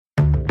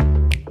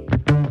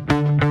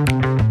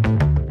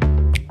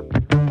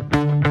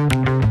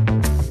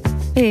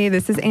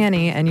this is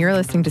Annie, and you're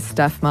listening to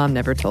Stuff Mom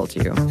Never Told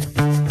You.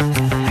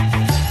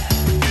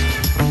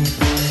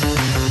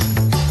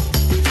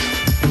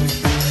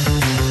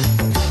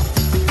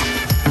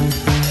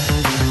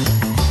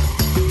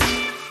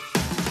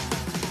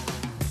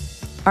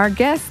 Our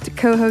guest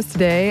co-hosts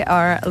today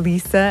are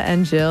Lisa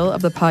and Jill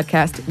of the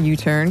podcast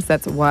U-Turns.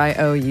 That's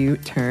Y-O-U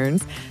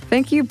Turns.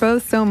 Thank you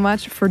both so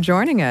much for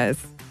joining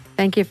us.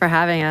 Thank you for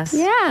having us.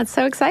 Yeah, it's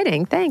so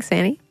exciting. Thanks,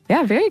 Annie.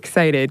 Yeah, very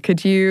excited.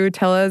 Could you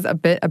tell us a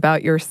bit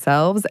about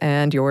yourselves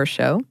and your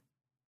show?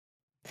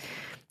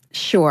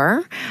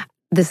 Sure.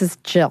 This is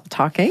Jill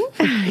talking.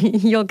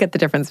 You'll get the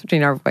difference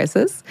between our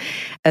voices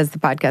as the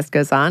podcast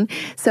goes on.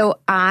 So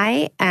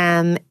I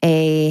am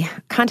a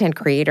content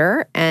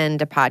creator and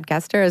a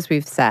podcaster, as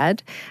we've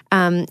said,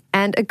 and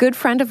a good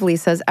friend of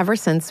Lisa's ever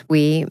since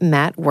we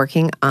met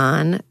working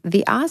on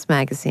the Oz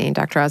magazine,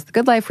 Dr. Oz, The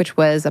Good Life, which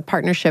was a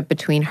partnership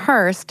between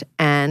Hearst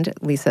and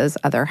Lisa's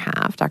other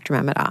half, Dr.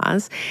 Mehmet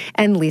Oz.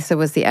 And Lisa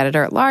was the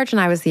editor-at-large, and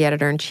I was the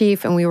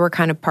editor-in-chief, and we were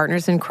kind of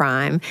partners in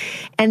crime.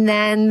 And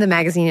then the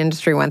magazine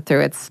industry went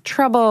through its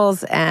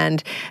troubles,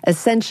 and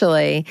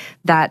essentially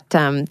that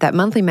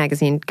monthly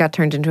magazine got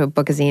turned into a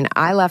bookazine.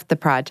 I left the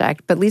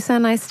project, but Lisa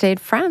and I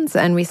stayed friends,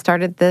 and we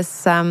started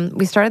this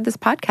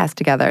podcast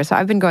together. So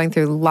I've been going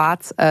through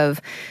lots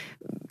of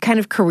kind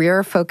of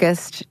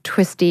career-focused,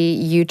 twisty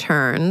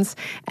U-turns,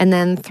 and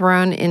then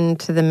thrown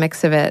into the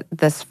mix of it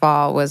this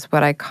fall was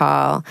what I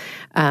call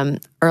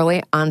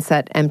early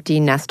onset empty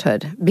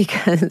nesthood,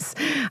 because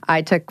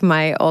I took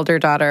my older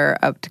daughter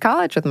up to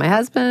college with my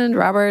husband,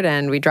 Robert,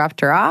 and we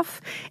dropped her off.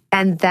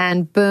 And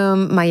then,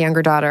 boom, my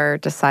younger daughter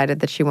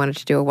decided that she wanted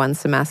to do a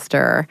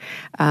one-semester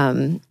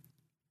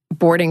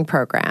boarding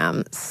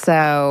program.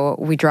 So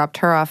we dropped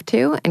her off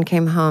too and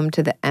came home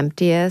to the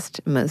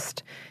emptiest,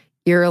 most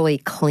eerily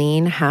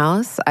clean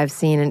house I've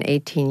seen in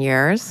 18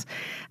 years.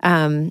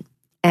 And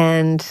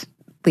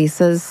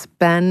Lisa's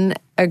been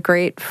a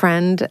great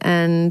friend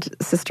and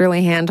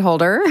sisterly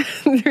handholder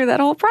through that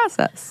whole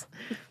process.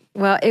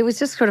 Well, it was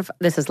just sort of,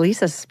 this is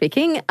Lisa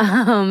speaking.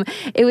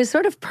 It was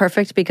sort of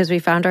perfect because we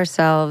found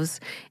ourselves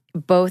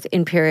both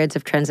in periods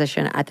of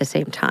transition at the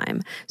same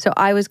time. So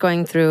I was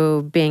going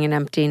through being an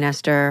empty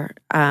nester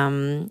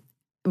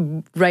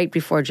right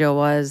before Jill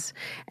was,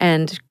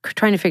 and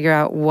trying to figure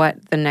out what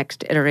the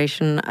next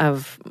iteration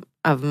of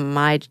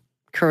my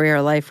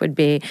career life would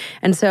be.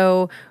 And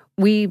so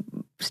we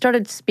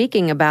started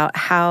speaking about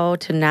how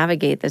to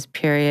navigate this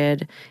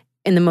period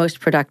in the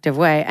most productive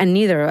way, and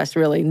neither of us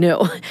really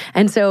knew.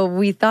 And so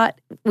we thought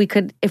we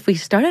could, if we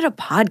started a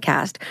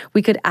podcast,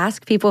 we could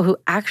ask people who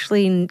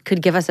actually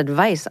could give us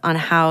advice on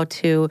how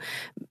to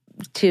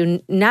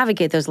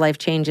navigate those life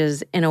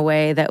changes in a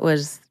way that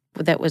was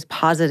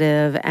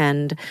positive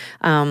and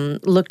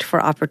looked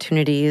for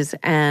opportunities,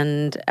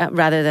 and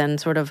rather than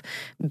sort of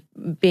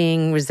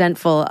being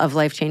resentful of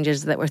life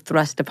changes that were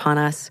thrust upon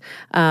us.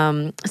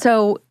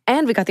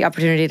 And we got the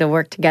opportunity to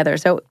work together.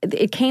 So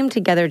it came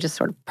together just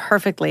sort of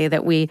perfectly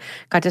that we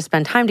got to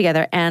spend time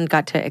together and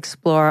got to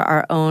explore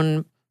our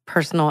own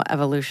personal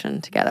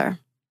evolution together.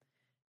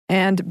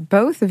 And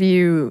both of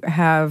you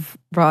have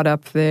brought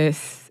up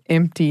this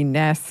empty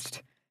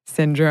nest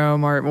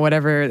syndrome or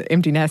whatever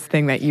empty nest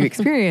thing that you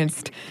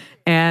experienced.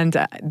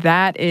 And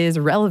that is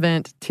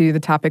relevant to the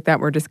topic that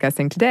we're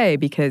discussing today,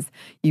 because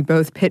you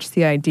both pitched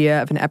the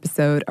idea of an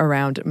episode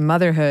around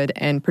motherhood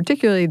and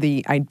particularly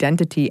the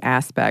identity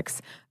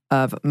aspects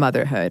of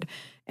motherhood.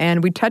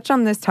 And we touched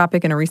on this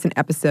topic in a recent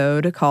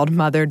episode called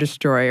Mother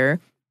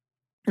Destroyer.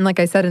 And like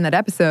I said in that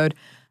episode,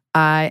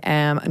 I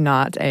am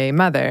not a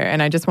mother.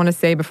 And I just want to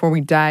say before we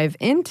dive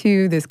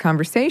into this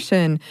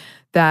conversation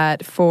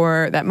that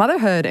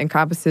motherhood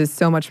encompasses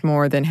so much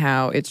more than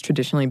how it's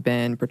traditionally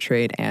been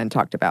portrayed and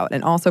talked about.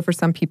 And also for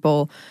some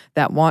people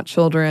that want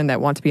children,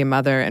 that want to be a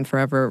mother, and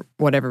for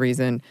whatever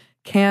reason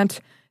can't,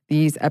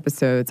 these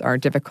episodes are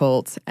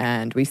difficult,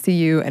 and we see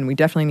you, and we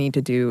definitely need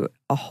to do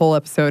a whole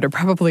episode or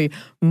probably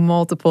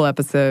multiple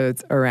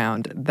episodes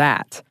around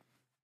that.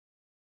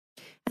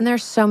 And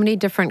there's so many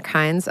different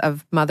kinds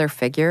of mother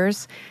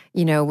figures.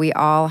 You know, we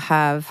all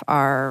have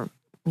our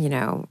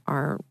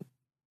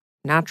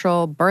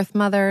natural birth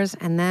mothers,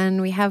 and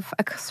then we have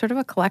a sort of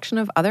a collection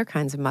of other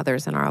kinds of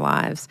mothers in our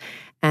lives.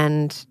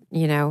 And,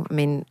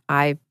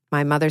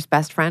 my mother's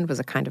best friend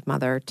was a kind of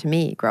mother to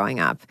me growing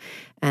up.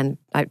 And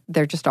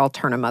they're just all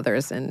turn of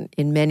mothers in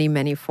many,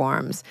 many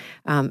forms.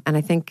 And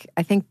I think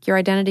your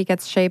identity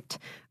gets shaped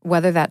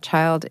whether that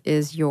child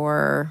is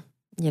your,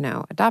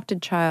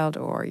 adopted child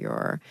or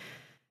your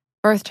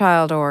birth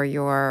child or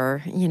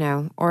your,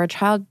 or a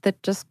child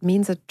that just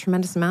means a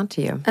tremendous amount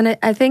to you. And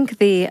I think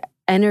the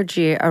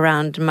energy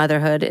around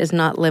motherhood is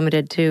not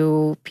limited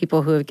to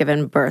people who have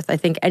given birth. I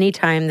think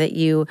anytime that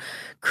you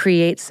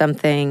create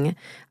something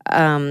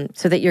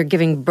so that you're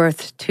giving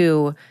birth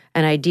to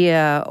an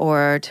idea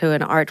or to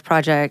an art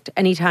project,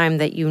 anytime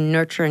that you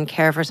nurture and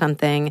care for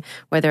something,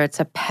 whether it's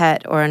a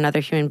pet or another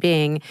human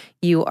being,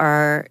 you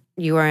are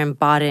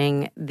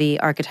embodying the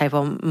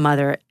archetypal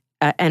mother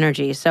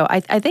energy. So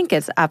I think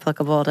it's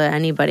applicable to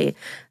anybody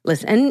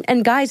listen,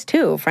 and guys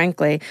too,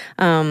 frankly,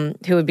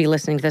 who would be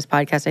listening to this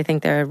podcast. I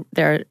think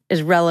there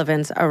is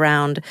relevance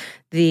around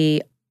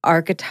the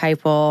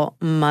archetypal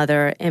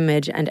mother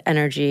image and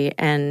energy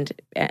and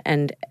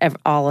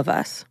all of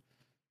us.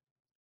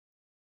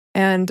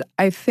 And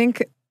I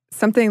think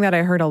something that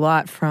I heard a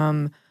lot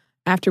from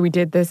after we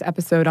did this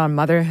episode on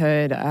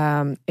motherhood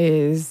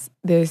is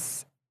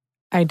this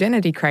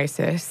identity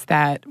crisis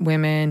that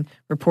women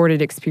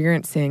reported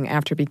experiencing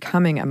after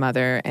becoming a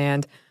mother.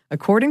 And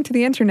according to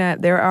the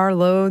internet, there are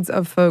loads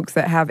of folks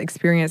that have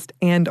experienced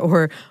and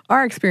or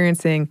are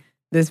experiencing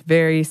this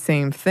very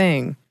same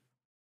thing.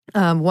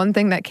 One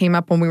thing that came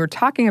up when we were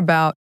talking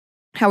about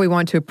how we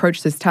want to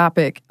approach this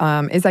topic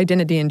is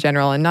identity in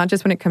general, and not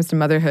just when it comes to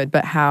motherhood,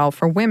 but how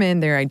for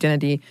women, their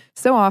identity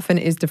so often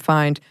is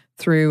defined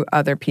through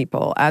other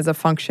people as a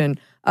function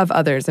of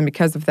others. And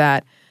because of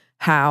that,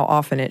 how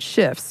often it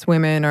shifts.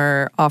 Women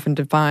are often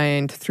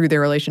defined through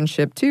their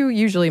relationship to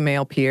usually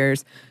male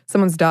peers,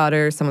 someone's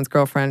daughter, someone's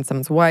girlfriend,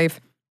 someone's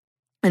wife.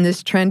 And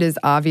this trend is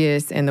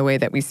obvious in the way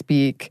that we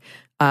speak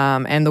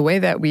and the way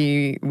that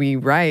we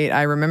write.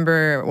 I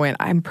remember when,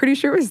 I'm pretty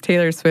sure it was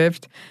Taylor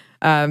Swift,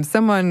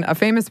 a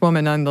famous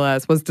woman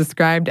nonetheless, was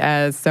described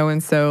as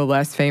so-and-so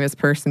less famous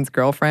person's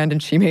girlfriend,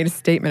 and she made a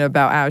statement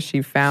about how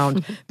she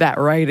found that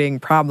writing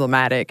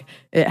problematic.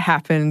 It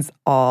happens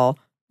all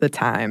the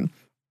time.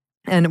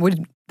 And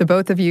would the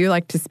both of you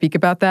like to speak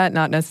about that?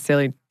 Not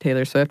necessarily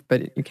Taylor Swift,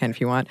 but you can if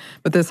you want.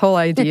 But this whole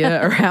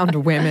idea around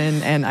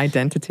women and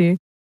identity.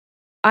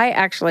 I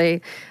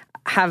actually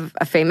have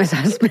a famous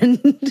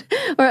husband,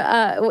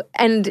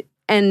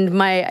 and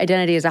my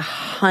identity is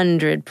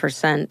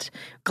 100%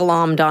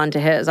 glommed onto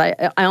his. I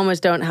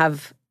almost don't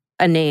have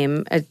a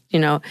name,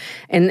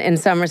 in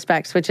some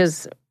respects, which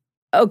is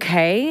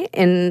okay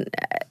in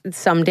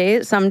some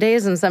days,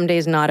 and some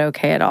days not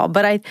okay at all.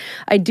 But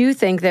I do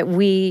think that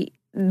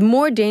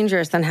more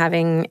dangerous than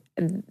having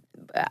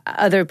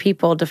other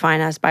people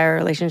define us by our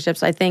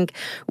relationships. I think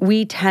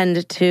we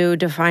tend to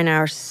define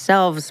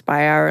ourselves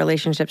by our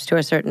relationships to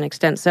a certain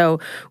extent. So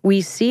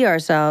we see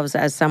ourselves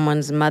as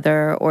someone's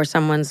mother or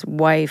someone's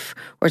wife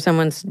or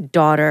someone's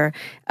daughter.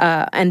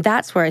 And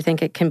that's where I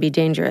think it can be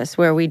dangerous,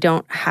 where we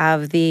don't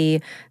have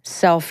the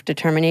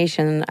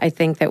self-determination I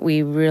think that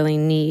we really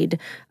need.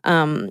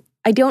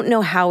 I don't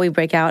know how we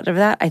break out of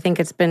that. I think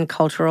it's been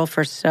cultural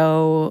for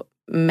so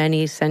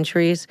many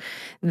centuries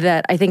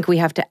that I think we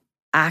have to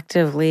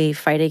actively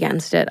fight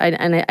against it.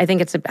 I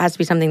think it has to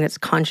be something that's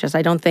conscious.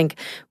 I don't think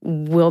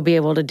we'll be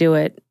able to do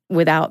it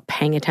without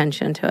paying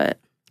attention to it.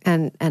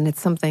 And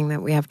it's something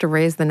that we have to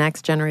raise the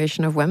next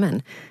generation of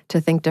women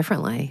to think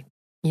differently.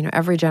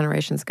 Every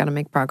generation's got to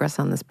make progress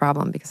on this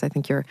problem, because I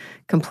think you're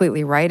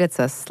completely right. It's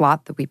a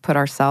slot that we put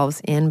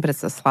ourselves in, but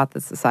it's a slot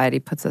that society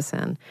puts us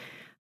in.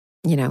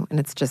 And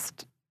it's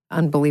just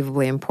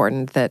unbelievably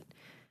important that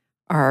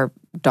our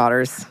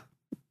daughters,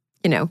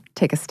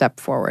 take a step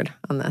forward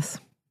on this.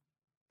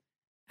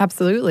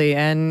 Absolutely.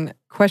 And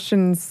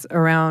questions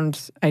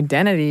around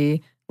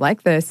identity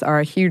like this are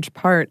a huge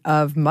part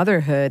of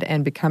motherhood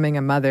and becoming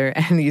a mother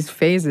and these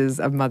phases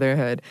of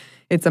motherhood.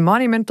 It's a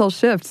monumental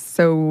shift.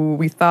 So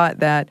we thought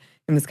that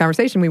in this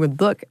conversation, we would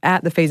look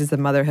at the phases of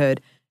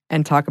motherhood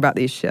and talk about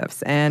these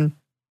shifts. And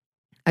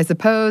I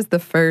suppose the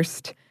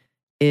first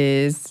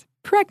is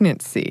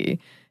pregnancy.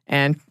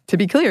 And to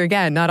be clear,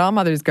 again, not all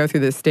mothers go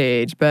through this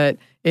stage, but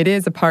it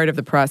is a part of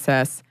the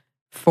process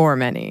for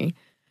many.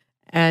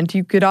 And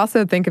you could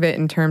also think of it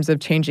in terms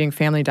of changing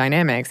family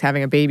dynamics.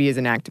 Having a baby is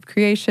an act of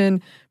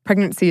creation.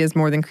 Pregnancy is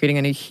more than creating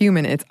a new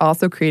human. It's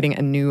also creating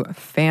a new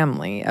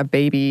family. A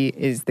baby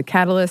is the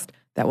catalyst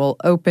that will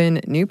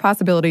open new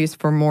possibilities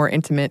for more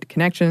intimate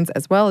connections,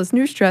 as well as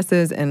new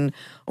stresses in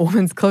a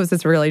woman's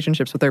closest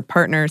relationships with her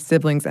partner,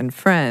 siblings, and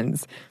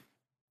friends.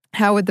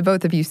 How would the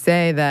both of you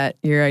say that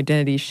your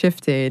identity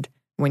shifted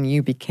when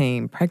you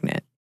became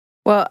pregnant?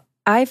 Well,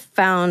 I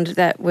found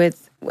that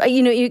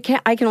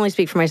I can only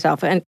speak for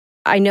myself. And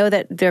I know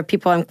that there are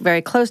people I'm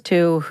very close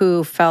to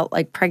who felt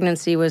like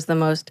pregnancy was the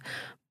most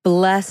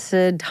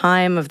blessed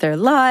time of their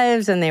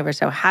lives, and they were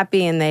so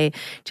happy, and they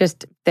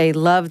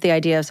loved the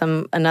idea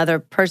of another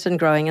person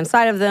growing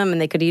inside of them, and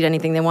they could eat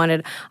anything they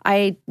wanted.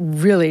 I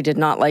really did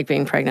not like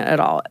being pregnant at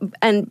all.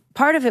 And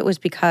part of it was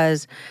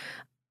because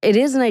it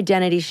is an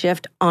identity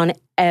shift on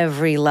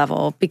every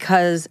level,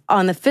 because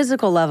on the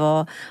physical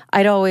level,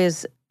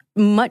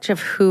 much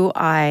of who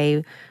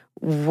I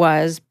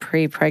was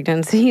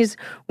pre-pregnancies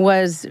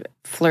was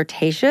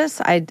flirtatious.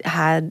 I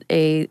had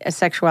a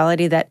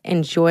sexuality that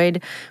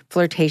enjoyed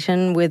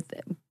flirtation with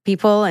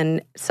people,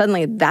 and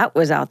suddenly that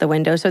was out the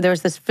window. So there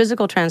was this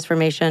physical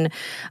transformation.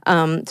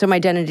 So my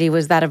identity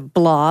was that of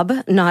blob,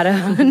 not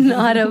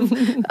of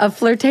a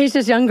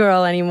flirtatious young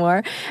girl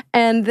anymore.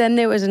 And then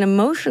there was an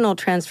emotional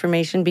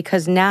transformation,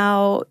 because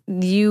now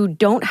you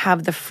don't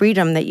have the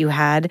freedom that you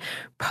had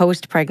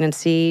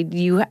post-pregnancy.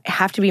 You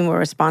have to be more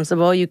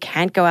responsible. You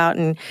can't go out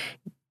and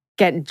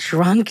get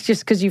drunk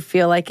just because you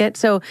feel like it.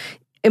 So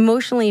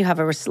emotionally, you have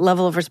a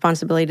level of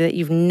responsibility that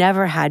you've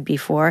never had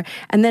before.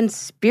 And then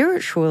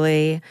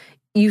spiritually,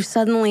 you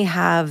suddenly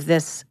have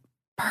this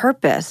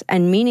purpose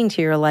and meaning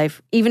to your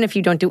life, even if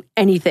you don't do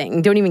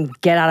anything, don't even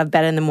get out of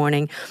bed in the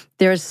morning.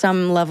 There's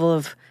some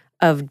level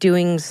of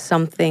doing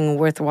something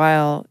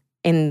worthwhile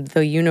in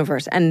the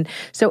universe. And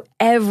so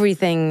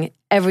everything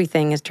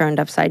is turned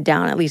upside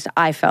down. At least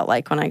I felt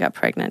like when I got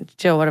pregnant.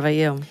 Jill, what about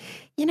you?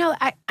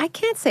 I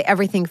can't say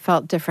everything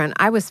felt different.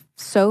 I was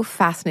so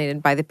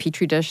fascinated by the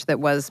petri dish that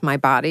was my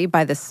body,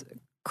 by this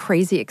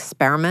crazy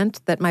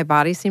experiment that my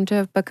body seemed to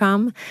have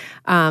become.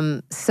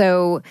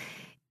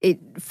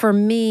 For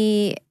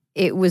me,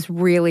 it was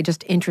really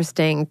just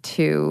interesting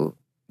to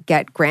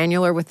get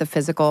granular with the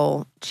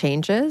physical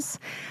changes.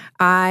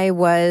 I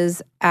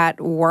was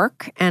at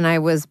work and I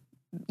was,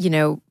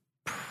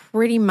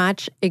 pretty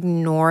much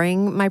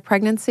ignoring my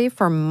pregnancy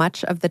for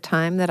much of the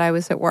time that I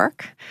was at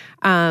work.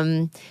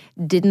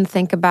 Didn't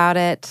think about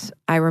it.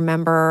 I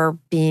remember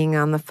being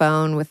on the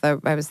phone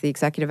I was the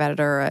executive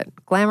editor at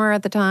Glamour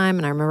at the time,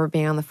 and I remember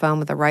being on the phone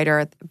with a writer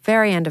at the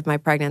very end of my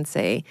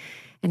pregnancy,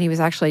 and he was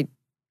actually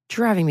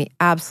driving me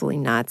absolutely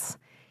nuts.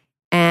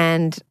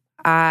 And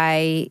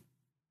I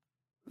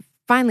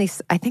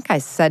think I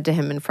said to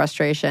him in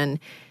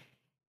frustration,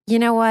 you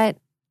know what?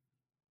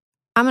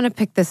 I'm going to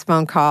pick this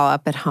phone call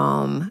up at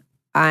home.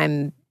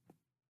 I'm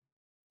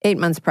 8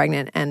 months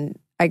pregnant and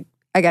I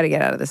got to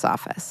get out of this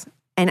office.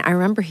 And I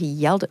remember he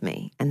yelled at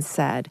me and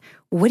said,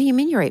 what do you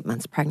mean you're 8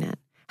 months pregnant?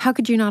 How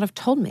could you not have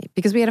told me?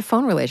 Because we had a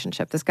phone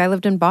relationship. This guy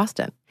lived in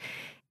Boston.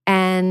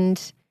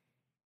 And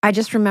I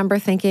just remember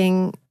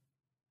thinking,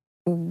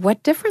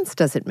 what difference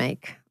does it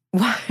make?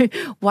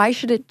 Why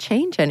should it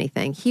change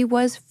anything? He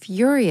was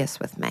furious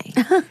with me.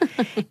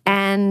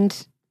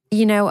 And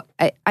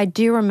I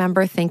do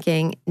remember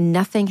thinking,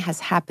 nothing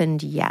has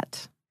happened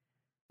yet.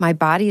 My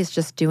body is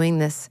just doing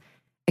this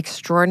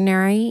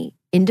extraordinary,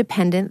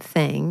 independent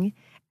thing,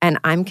 and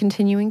I'm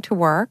continuing to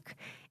work.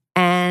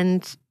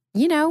 And,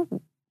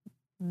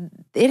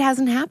 it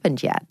hasn't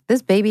happened yet.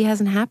 This baby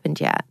hasn't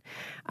happened yet.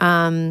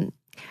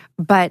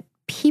 But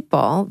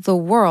people, the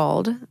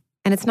world,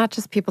 and it's not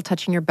just people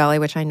touching your belly,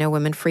 which I know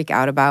women freak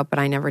out about, but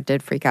I never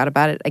did freak out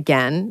about it.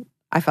 Again,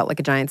 I felt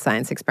like a giant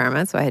science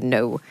experiment, so I had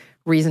no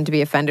reason to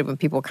be offended when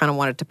people kind of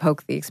wanted to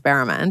poke the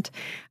experiment.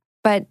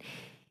 But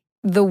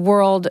the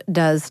world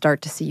does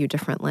start to see you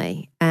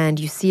differently, and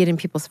you see it in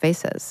people's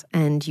faces,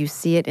 and you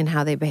see it in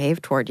how they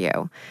behave toward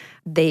you.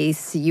 They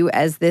see you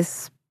as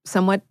this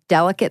somewhat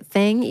delicate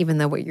thing, even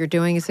though what you're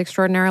doing is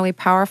extraordinarily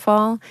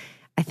powerful.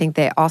 I think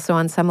they also,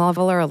 on some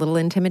level, are a little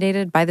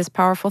intimidated by this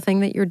powerful thing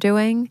that you're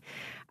doing.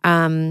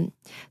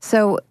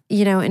 So,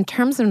 in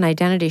terms of an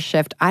identity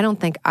shift, I don't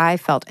think I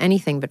felt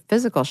anything but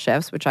physical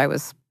shifts, which I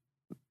was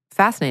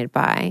fascinated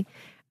by.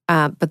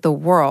 But the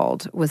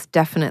world was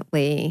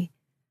definitely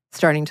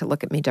starting to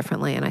look at me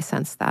differently, and I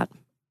sensed that.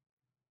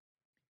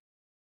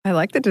 I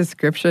like the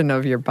description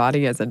of your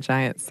body as a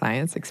giant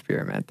science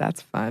experiment.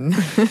 That's fun.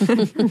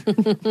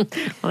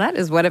 Well, that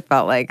is what it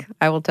felt like,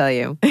 I will tell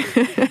you.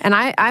 And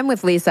I'm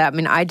with Lisa. I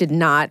mean, I did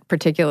not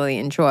particularly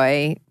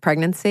enjoy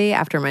pregnancy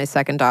after my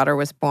second daughter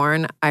was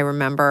born. I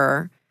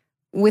remember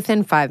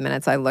within 5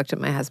 minutes, I looked at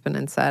my husband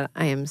and said,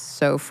 I am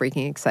so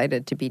freaking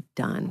excited to be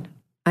done.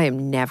 I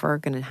am never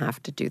going to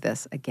have to do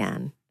this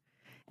again.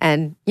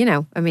 And,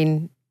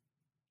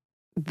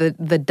 the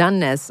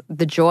doneness,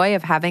 the joy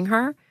of having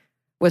her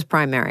was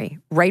primary.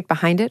 Right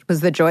behind it was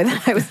the joy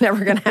that I was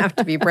never going to have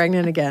to be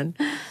pregnant again.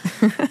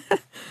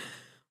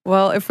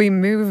 Well, if we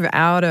move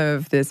out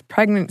of this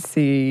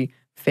pregnancy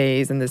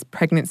phase and this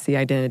pregnancy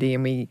identity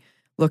and we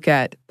look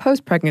at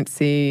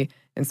post-pregnancy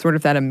and sort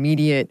of that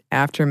immediate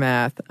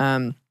aftermath,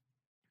 and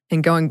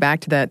going back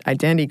to that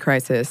identity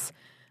crisis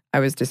I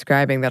was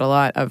describing that a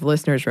lot of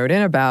listeners wrote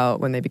in about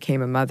when they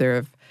became a mother,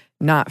 of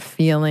not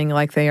feeling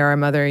like they are a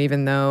mother,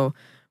 even though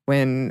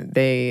when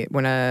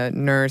a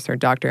nurse or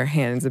doctor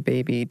hands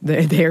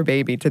their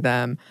baby to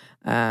them,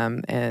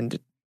 and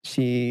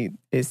she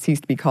is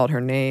ceased to be called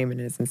her name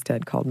and is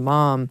instead called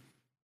mom.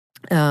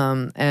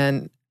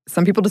 And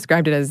some people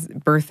described it as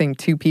birthing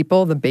two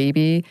people, the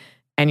baby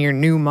and your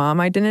new mom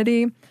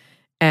identity.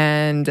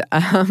 And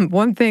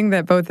one thing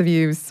that both of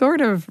you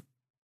sort of,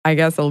 I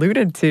guess,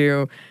 alluded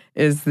to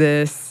is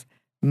this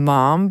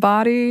mom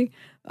body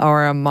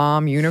or a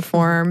mom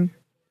uniform.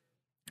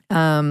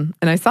 And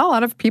I saw a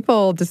lot of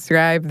people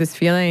describe this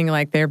feeling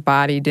like their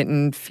body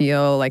didn't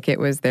feel like it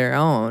was their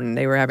own.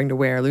 They were having to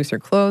wear looser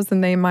clothes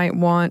than they might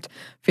want,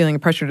 feeling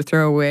pressure to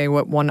throw away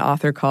what one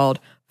author called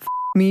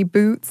me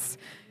boots.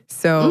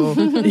 So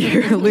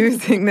you're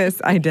losing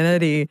this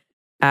identity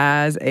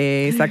as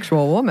a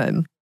sexual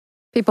woman.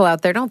 People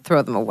out there, don't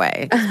throw them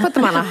away. Just put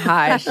them on a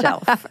high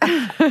shelf.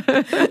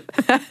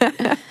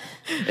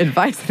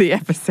 Advice of the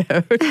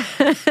episode.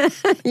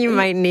 You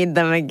might need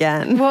them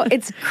again. Well,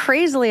 it's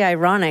crazily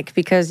ironic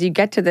because you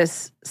get to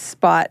this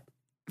spot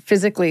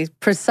physically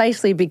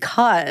precisely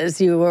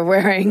because you were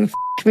wearing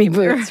me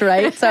boots,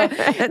 right? So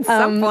at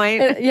some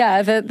point.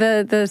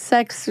 The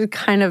sex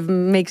kind of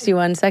makes you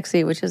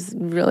unsexy, which is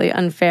really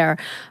unfair.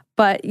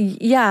 But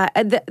yeah,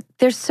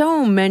 there's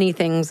so many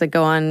things that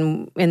go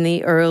on in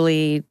the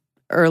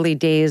early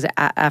days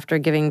after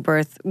giving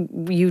birth.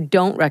 You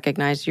don't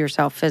recognize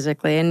yourself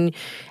physically,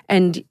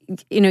 and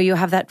you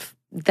have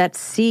that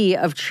sea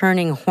of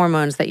churning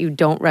hormones that you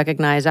don't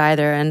recognize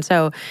either. And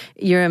so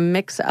you're a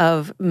mix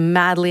of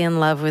madly in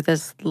love with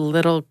this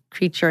little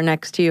creature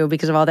next to you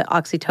because of all the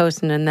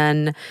oxytocin, and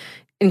then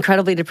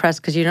incredibly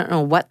depressed because you don't know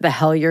what the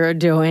hell you're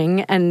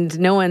doing and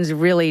no one's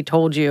really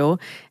told you,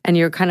 and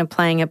you're kind of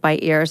playing it by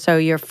ear. So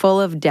you're full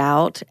of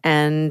doubt,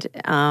 and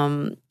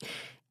then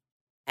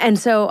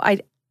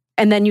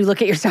you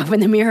look at yourself in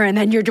the mirror, and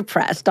then you're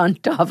depressed on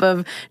top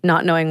of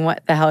not knowing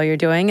what the hell you're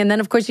doing. And then,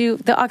 of course,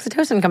 the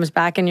oxytocin comes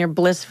back, and you're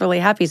blissfully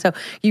happy. So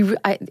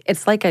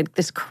it's like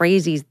this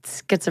crazy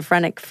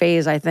schizophrenic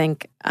phase, I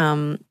think,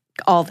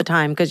 all the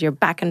time, because you're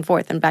back and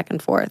forth and back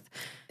and forth.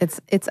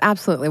 It's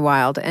absolutely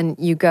wild. And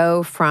you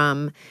go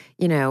from,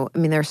 there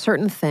are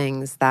certain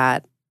things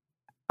that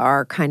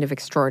are kind of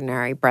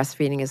extraordinary.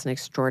 Breastfeeding is an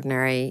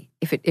extraordinary,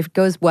 if it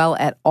goes well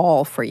at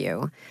all for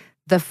you,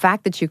 the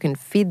fact that you can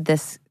feed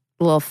this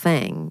little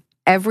thing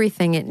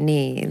everything it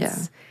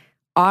needs,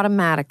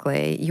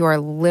 automatically, you are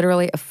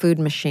literally a food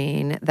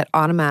machine that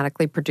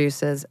automatically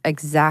produces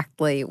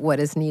exactly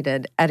what is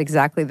needed at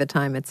exactly the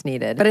time it's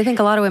needed. But I think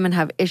a lot of women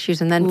have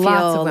issues and then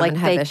feel like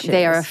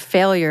they are a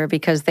failure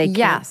because they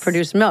can't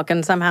produce milk,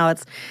 and somehow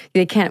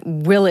they can't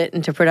will it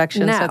into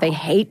production, so they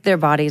hate their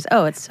bodies.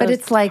 Oh, it's so But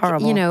it's like,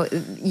 horrible.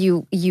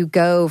 you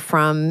go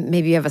from,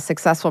 maybe you have a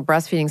successful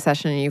breastfeeding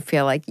session and you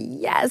feel like,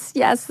 yes,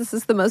 this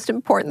is the most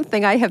important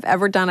thing I have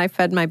ever done. I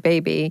fed my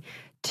baby,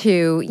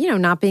 to,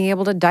 not being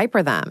able to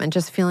diaper them and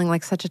just feeling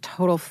like such a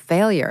total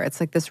failure.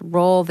 It's like this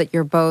role that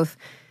you're both,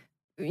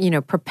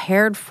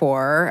 prepared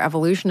for.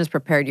 Evolution has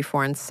prepared you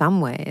for in some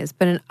ways,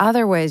 but in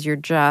other ways,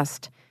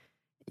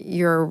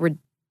 you're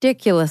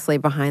ridiculously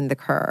behind the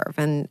curve.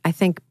 And I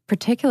think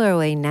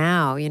particularly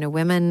now,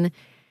 women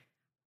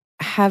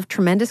have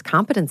tremendous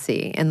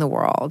competency in the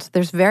world.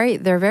 There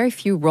are very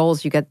few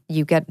roles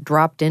you get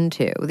dropped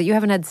into that you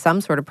haven't had some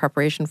sort of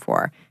preparation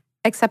for.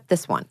 Except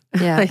this one.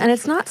 Yeah. And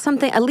it's not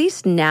something, at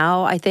least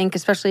now, I think,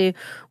 especially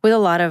with a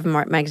lot of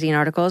magazine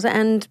articles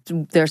and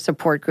their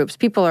support groups,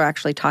 people are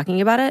actually talking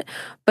about it.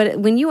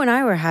 But when you and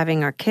I were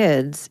having our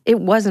kids,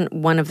 it wasn't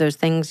one of those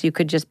things you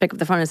could just pick up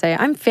the phone and say,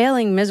 I'm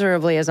failing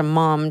miserably as a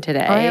mom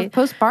today. Or I have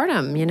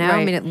postpartum, Right.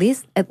 I mean, at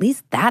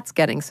least that's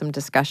getting some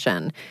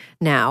discussion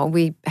now.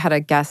 We had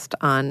a guest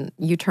on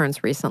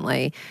U-Turns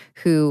recently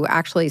who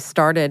actually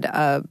started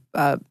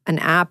an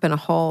app and a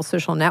whole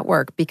social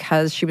network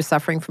because she was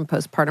suffering from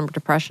postpartum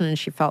depression and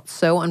she felt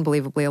so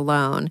unbelievably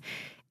alone.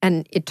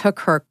 And it took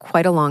her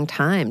quite a long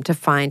time to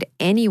find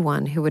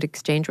anyone who would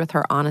exchange with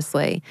her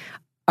honestly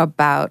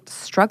about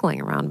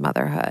struggling around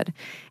motherhood.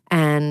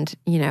 And,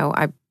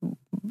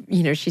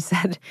 she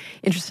said,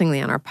 interestingly,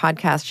 on our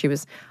podcast, she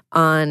was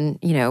on,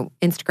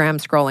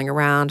 Instagram scrolling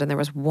around, and there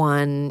was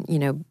one,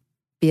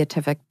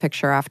 beatific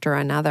picture after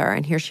another.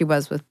 And here she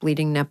was with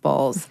bleeding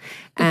nipples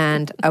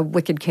and a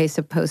wicked case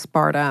of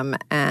postpartum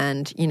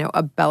and,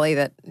 a belly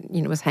that,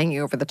 was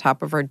hanging over the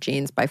top of her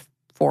jeans by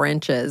 4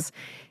 inches,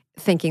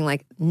 thinking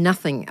like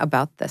nothing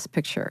about this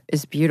picture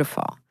is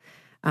beautiful.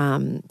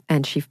 And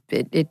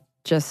it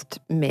just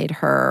made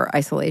her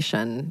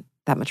isolation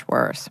that much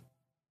worse.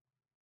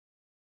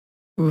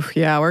 Oof,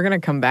 yeah, we're going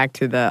to come back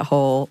to the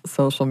whole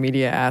social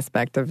media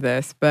aspect of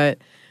this, but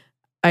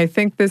I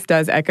think this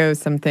does echo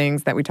some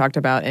things that we talked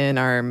about in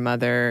our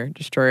Mother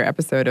Destroyer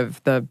episode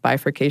of the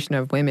bifurcation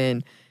of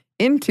women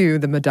into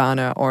the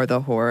Madonna or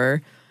the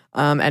whore,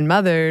 and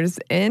mothers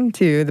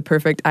into the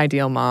perfect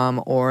ideal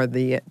mom or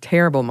the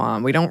terrible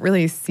mom. We don't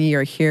really see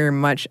or hear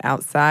much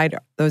outside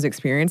those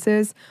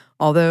experiences,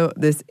 although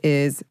this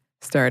is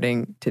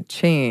starting to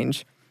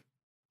change.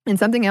 And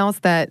something else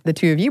that the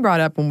two of you brought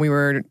up when we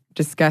were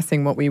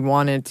discussing what we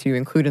wanted to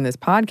include in this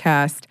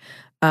podcast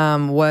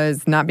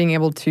was not being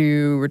able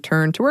to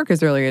return to work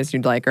as early as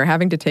you'd like, or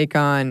having to take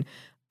on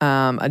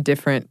a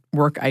different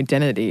work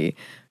identity.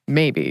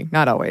 Maybe,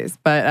 not always.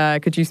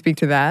 But could you speak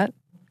to that?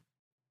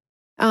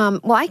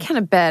 Well, I kind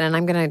of bet, and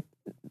I'm going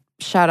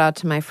to shout out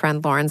to my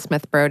friend Lauren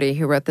Smith Brody,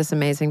 who wrote this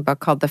amazing book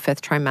called The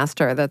Fifth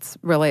Trimester that's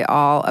really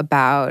all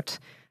about,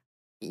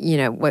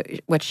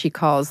 what she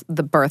calls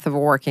the birth of a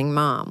working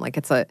mom. Like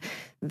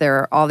there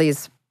are all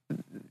these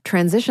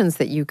transitions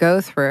that you go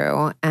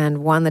through, and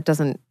one that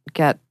doesn't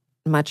get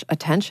much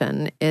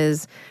attention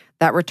is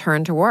that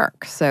return to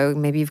work. So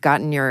maybe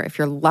if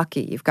you're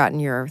lucky, you've gotten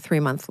your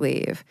 3-month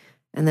leave,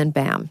 and then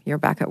bam, you're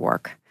back at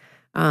work.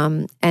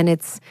 And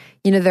it's,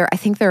 I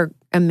think they're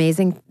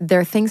amazing. There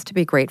are things to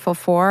be grateful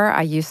for.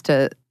 I used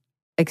to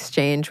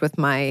exchange with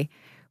my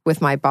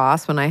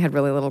boss when I had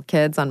really little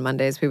kids. On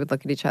Mondays, we would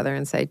look at each other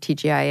and say,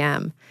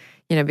 TGIM,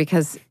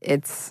 because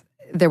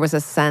there was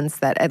a sense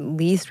that at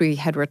least we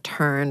had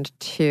returned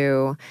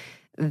to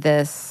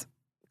this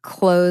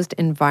closed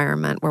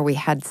environment where we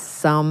had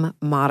some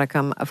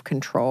modicum of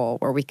control,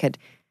 where we could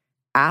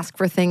ask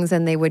for things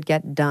and they would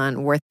get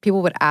done, where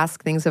people would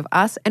ask things of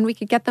us and we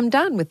could get them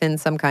done within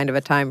some kind of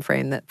a time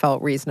frame that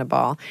felt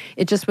reasonable.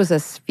 It just was a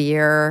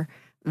sphere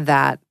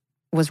that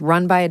was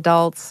run by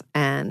adults,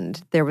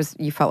 and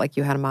you felt like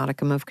you had a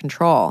modicum of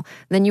control.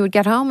 Then you would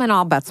get home and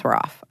all bets were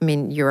off. I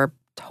mean, you're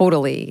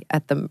totally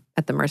at the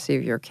mercy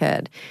of your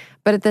kid.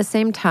 But at the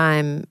same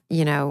time,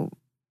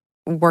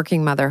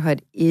 working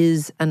motherhood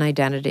is an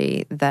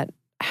identity that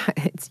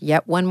it's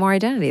yet one more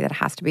identity that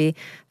has to be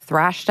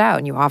thrashed out,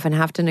 and you often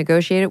have to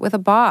negotiate it with a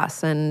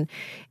boss, and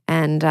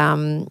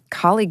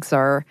colleagues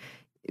are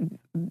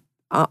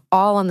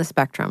all on the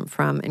spectrum,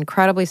 from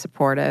incredibly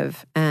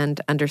supportive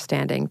and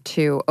understanding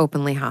to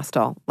openly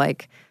hostile.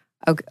 Like,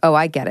 oh,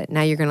 I get it.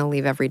 Now you're going to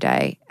leave every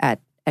day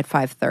at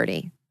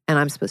 5:30, and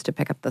I'm supposed to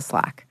pick up the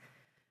slack.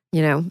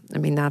 I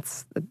mean,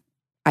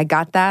 I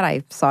got that.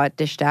 I saw it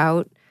dished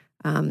out.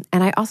 And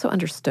I also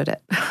understood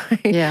it.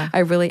 Yeah. I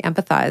really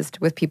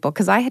empathized with people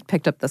because I had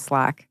picked up the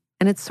slack,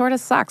 and it sort of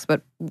sucks,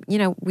 but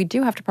we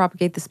do have to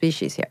propagate the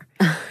species here.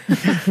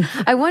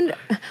 I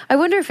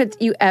wonder if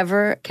you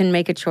ever can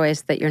make a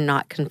choice that you're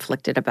not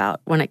conflicted about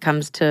when it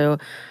comes to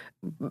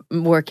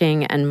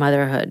working and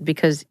motherhood,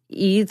 because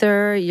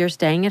either you're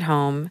staying at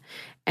home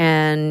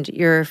and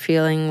you're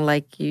feeling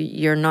like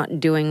you're not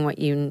doing what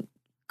you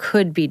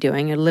could be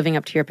doing and living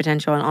up to your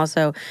potential, and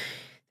also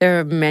there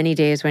are many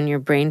days when your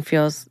brain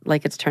feels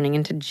like it's turning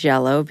into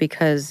jello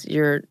because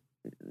your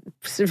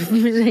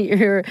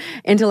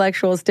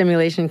intellectual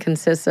stimulation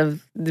consists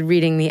of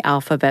reading the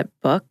alphabet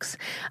books.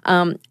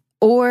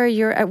 Or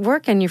you're at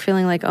work and you're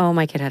feeling like, oh,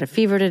 my kid had a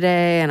fever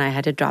today and I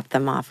had to drop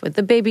them off with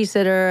the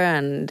babysitter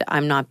and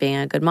I'm not being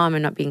a good mom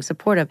and not being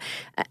supportive.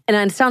 And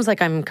it sounds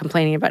like I'm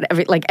complaining about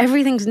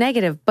everything's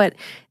negative, but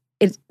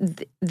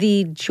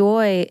the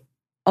joy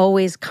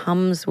always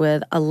comes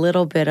with a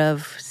little bit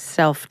of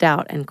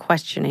self-doubt and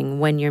questioning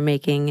when you're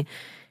making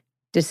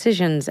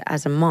decisions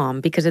as a mom,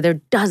 because there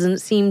doesn't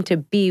seem to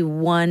be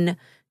one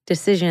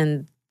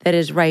decision that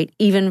is right,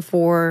 even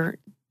for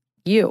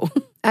you.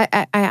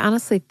 I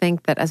honestly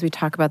think that as we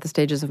talk about the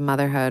stages of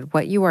motherhood,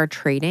 what you are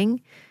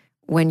trading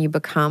when you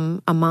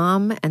become a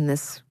mom, and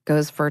this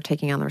goes for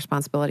taking on the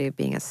responsibility of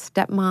being a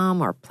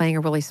stepmom or playing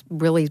a really,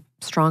 really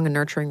strong and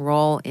nurturing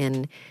role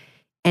in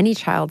any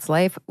child's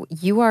life,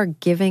 you are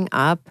giving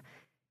up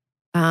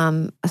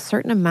a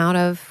certain amount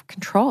of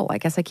control. I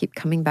guess I keep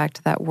coming back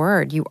to that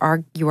word. You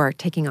are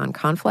taking on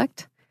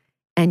conflict,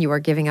 and you are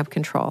giving up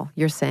control.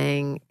 You're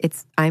saying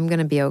I'm going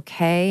to be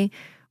okay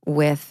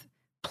with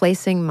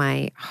placing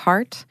my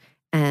heart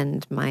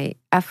and my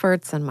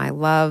efforts and my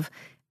love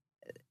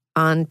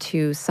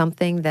onto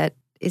something that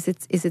is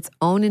its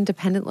own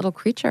independent little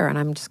creature, and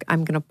I'm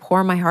going to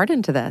pour my heart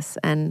into this,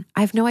 and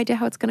I have no idea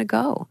how it's going to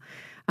go.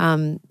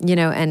 And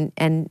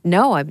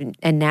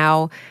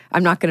now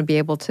I'm not going to be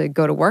able to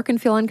go to work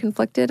and feel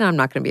unconflicted. And I'm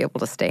not going to be able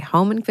to stay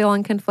home and feel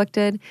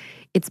unconflicted.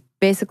 It's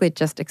basically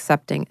just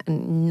accepting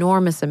an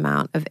enormous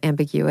amount of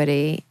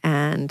ambiguity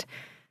and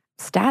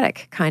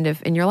static kind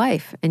of in your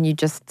life. And you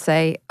just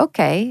say,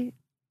 okay,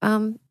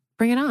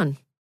 bring it on.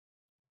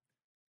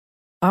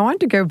 I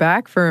want to go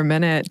back for a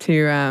minute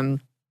to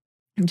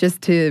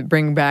just to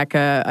bring back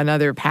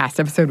another past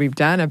episode we've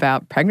done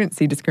about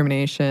pregnancy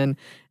discrimination.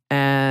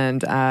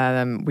 And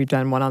we've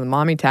done one on the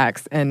mommy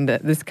tax, and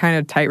this kind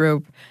of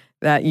tightrope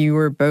that you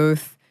were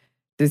both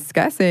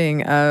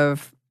discussing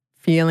of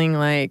feeling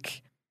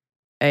like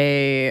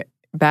a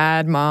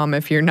bad mom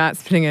if you're not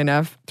spending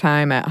enough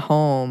time at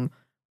home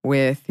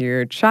with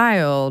your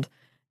child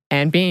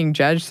and being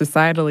judged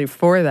societally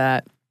for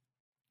that.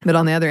 But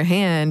on the other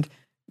hand,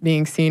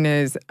 being seen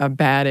as a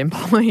bad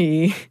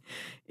employee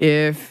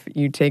if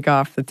you take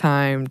off the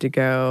time to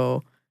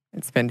go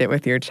and spend it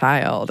with your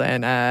child.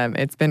 And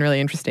it's been really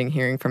interesting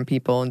hearing from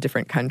people in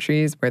different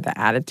countries where the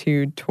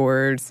attitude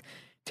towards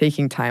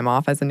taking time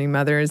off as a new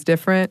mother is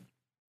different.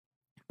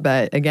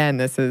 But again,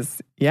 it's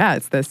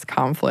this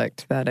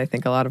conflict that I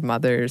think a lot of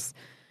mothers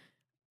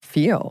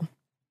feel.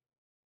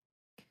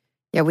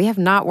 Yeah, we have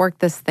not worked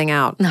this thing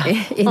out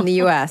in the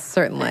U.S.,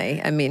 certainly.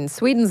 I mean,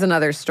 Sweden's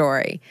another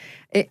story.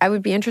 I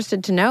would be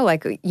interested to know,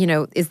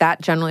 is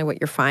that generally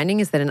what you're finding?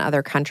 Is that in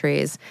other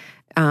countries,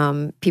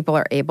 people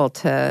are able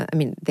to,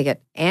 they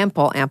get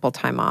ample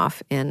time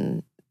off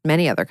in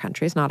many other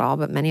countries, not all,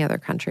 but many other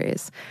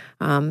countries.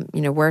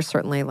 We're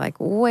certainly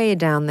way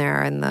down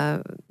there in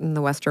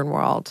the Western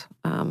world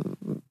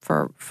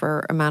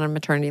for amount of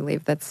maternity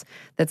leave that's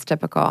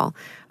typical.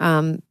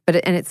 But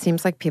it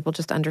seems like people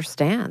just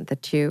understand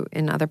that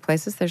in other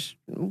places, there's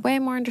way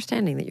more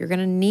understanding that you're going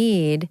to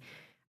need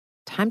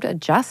time to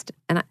adjust.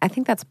 And I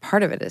think that's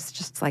part of it, is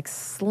just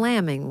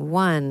slamming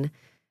one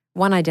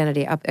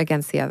identity up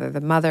against the other,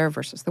 the mother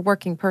versus the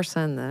working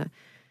person, the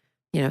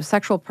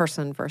sexual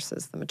person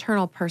versus the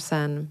maternal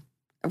person.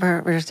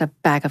 We're just a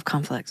bag of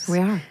conflicts. We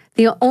are.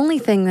 The only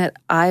thing that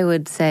I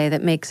would say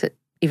that makes it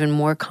even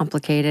more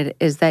complicated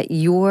is that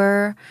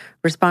your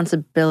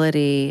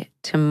responsibility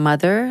to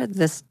mother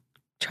this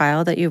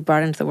child that you've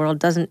brought into the world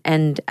doesn't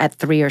end at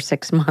 3 or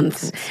 6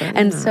 months.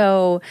 And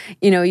so,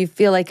 you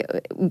feel like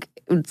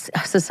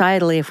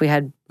societally, if we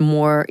had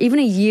more, even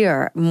a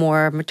year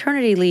more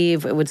maternity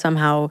leave, it would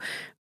somehow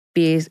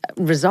be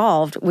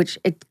resolved, which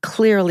it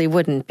clearly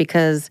wouldn't,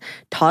 because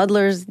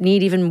toddlers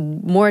need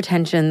even more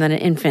attention than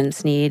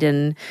infants need,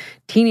 and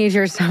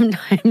teenagers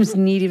sometimes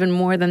need even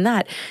more than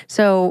that.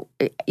 So,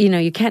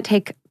 you can't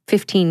take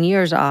 15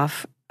 years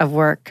off of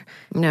work.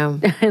 No.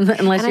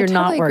 Unless you're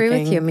not working. I totally agree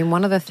with you. I mean,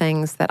 one of the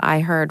things that I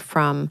heard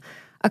from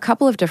a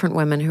couple of different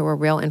women who were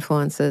real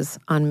influences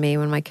on me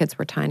when my kids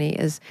were tiny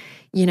is,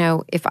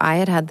 if I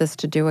had had this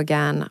to do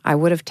again, I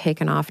would have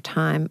taken off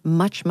time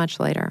much, much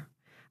later.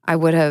 I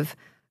would have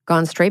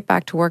gone straight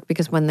back to work,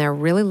 because when they're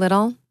really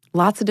little,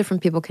 lots of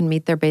different people can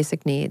meet their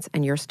basic needs,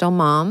 and you're still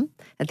mom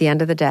at the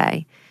end of the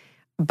day.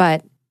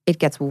 But it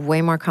gets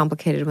way more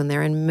complicated when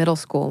they're in middle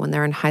school, when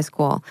they're in high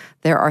school.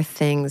 There are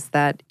things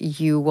that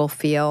you will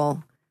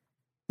feel,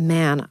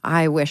 man,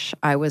 I wish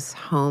I was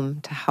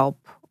home to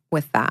help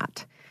with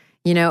that.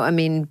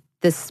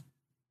 This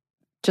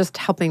just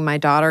helping my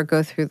daughter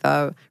go through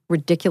the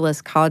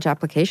ridiculous college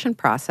application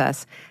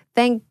process.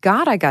 Thank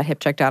God I got hip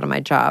checked out of my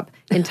job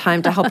in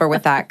time to help her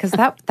with that, because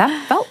that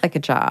felt like a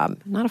job,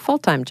 not a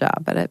full-time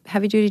job, but a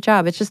heavy-duty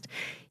job. It's just,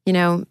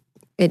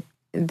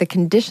 the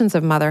conditions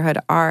of motherhood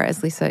are,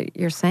 as Lisa,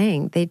 you're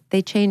saying,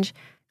 they change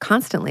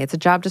constantly. It's a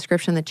job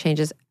description that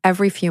changes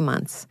every few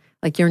months.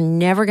 Like, you're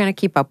never going to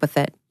keep up with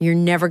it. You're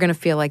never going to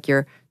feel like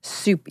you're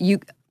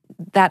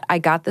that I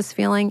got this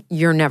feeling,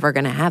 you're never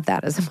going to have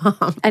that as a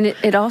mom. And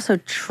it also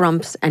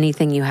trumps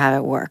anything you have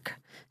at work.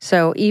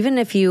 So even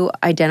if you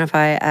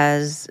identify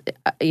as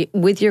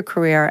with your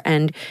career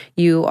and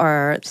you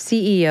are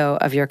CEO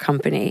of your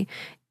company,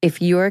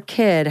 if your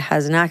kid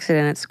has an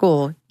accident at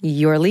school,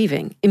 you're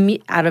leaving.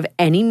 Out of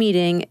any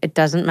meeting, it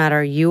doesn't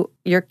matter.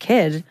 Your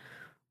kid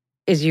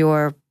is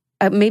your,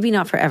 maybe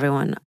not for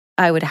everyone.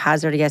 I would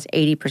hazard a guess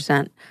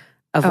 80%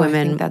 of women.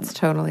 I think that's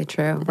totally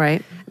true.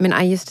 Right? I mean,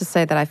 I used to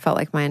say that I felt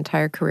like my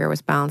entire career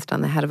was balanced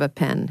on the head of a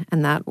pin,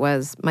 and that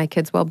was my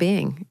kids'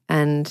 well-being,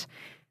 and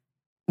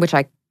which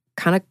I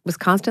kind of was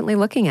constantly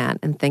looking at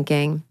and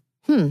thinking,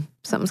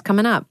 something's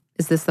coming up.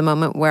 Is this the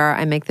moment where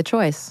I make the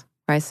choice?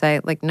 Where I say,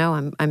 like,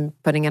 no, I'm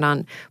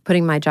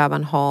putting my job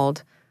on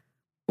hold,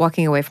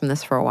 walking away from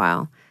this for a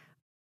while.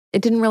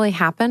 It didn't really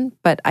happen,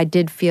 but I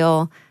did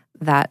feel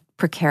that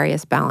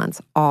precarious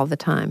balance all the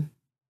time.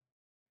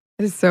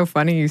 It's so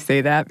funny you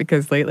say that,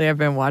 because lately I've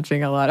been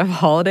watching a lot of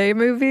holiday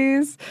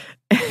movies.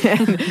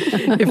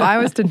 And if I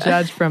was to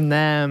judge from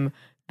them,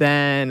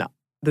 then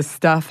the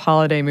stuff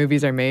holiday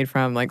movies are made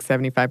from, like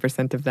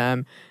 75% of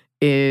them,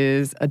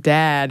 is a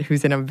dad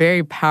who's in a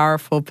very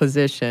powerful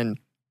position,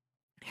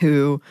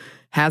 who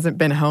hasn't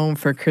been home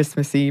for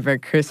Christmas Eve or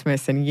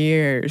Christmas in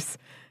years,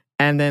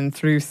 and then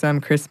through some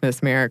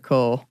Christmas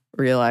miracle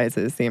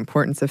realizes the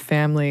importance of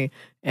family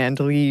and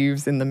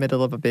leaves in the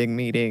middle of a big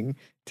meeting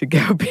to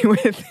go be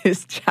with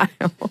his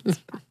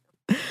child.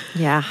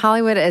 Yeah,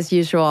 Hollywood, as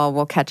usual,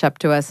 will catch up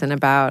to us in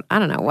about,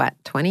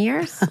 20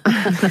 years?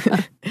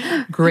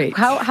 Great.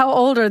 How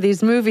old are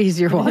these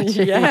movies you're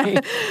watching? Yeah.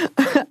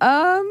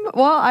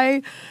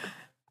 Well,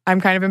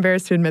 I'm kind of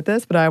embarrassed to admit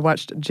this, but I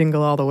watched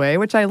Jingle All the Way,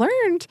 which I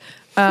learned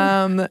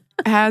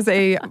has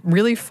a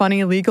really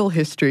funny legal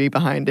history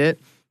behind it,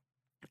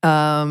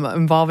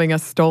 involving a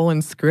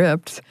stolen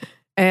script,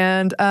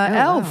 and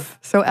Elf. Wow.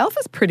 So Elf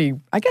is pretty,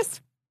 I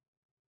guess,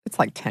 it's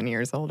like 10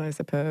 years old, I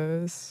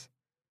suppose.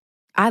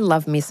 I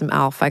love me some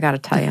Elf, I got to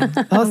tell you.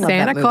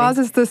 Santa Claus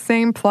is the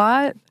same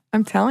plot.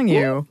 I'm telling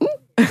you.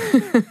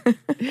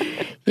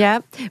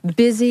 Yeah,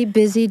 busy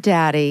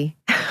daddy.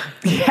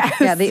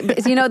 Yes. Yeah,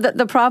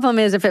 the problem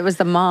is, if it was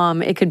the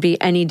mom, it could be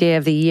any day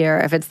of the year.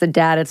 If it's the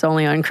dad, it's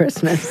only on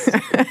Christmas.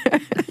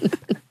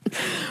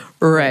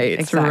 Right,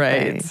 exactly.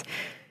 Right.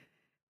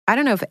 I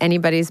don't know if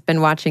anybody's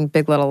been watching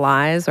Big Little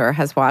Lies or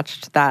has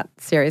watched that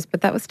series, but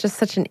that was just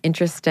such an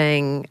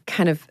interesting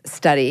kind of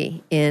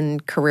study in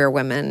career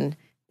women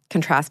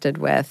contrasted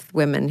with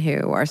women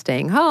who are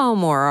staying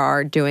home or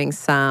are doing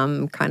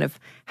some kind of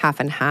half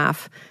and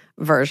half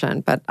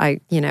version. But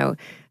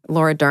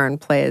Laura Dern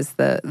plays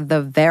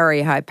the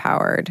very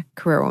high-powered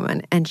career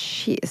woman, and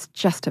she is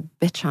just a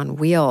bitch on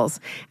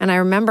wheels. And I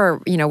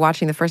remember,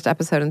 watching the first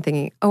episode and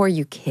thinking, oh, are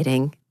you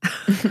kidding?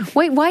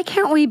 Wait, why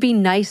can't we be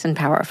nice and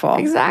powerful?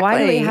 Exactly. Why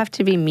do we have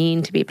to be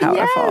mean to be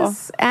powerful?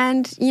 Yes.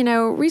 And,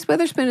 Reese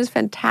Witherspoon is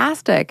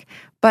fantastic,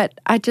 but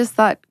I just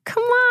thought,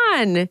 come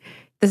on.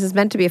 This is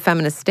meant to be a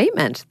feminist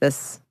statement,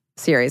 this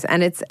series.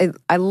 And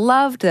I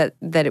loved that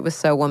it was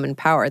so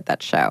woman-powered,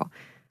 that show.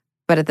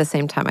 But at the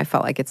same time, I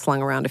felt like it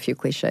slung around a few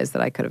cliches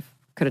that I could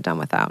have done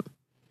without.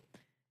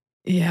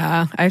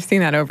 Yeah, I've seen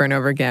that over and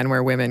over again,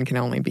 where women can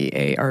only be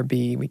A or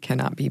B. We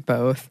cannot be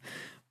both.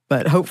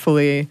 But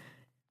hopefully,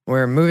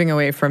 we're moving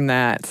away from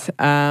that,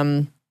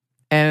 and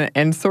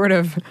sort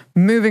of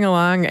moving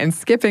along and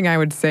skipping. I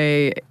would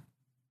say,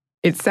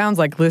 it sounds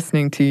like,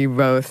 listening to you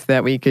both,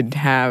 that we could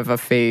have a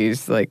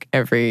phase like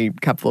every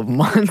couple of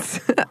months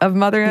of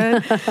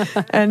motherhood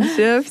and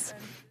shifts.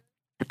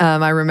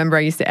 I remember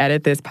I used to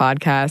edit this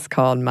podcast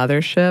called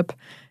Mothership,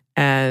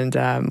 and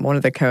one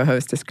of the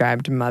co-hosts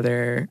described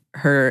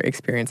her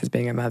experience as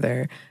being a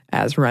mother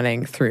as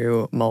running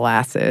through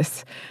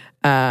molasses.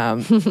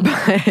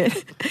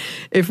 But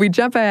if we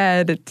jump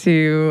ahead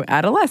to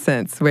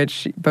adolescence,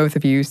 which both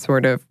of you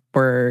sort of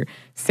were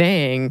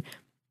saying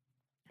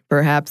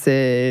perhaps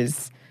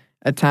is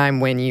a time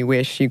when you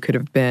wish you could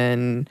have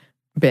been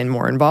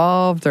more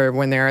involved, or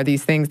when there are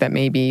these things that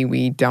maybe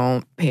we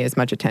don't pay as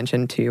much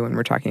attention to when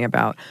we're talking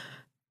about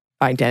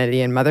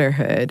identity and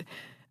motherhood.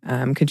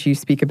 Could you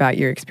speak about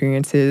your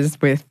experiences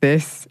with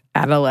this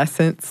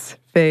adolescence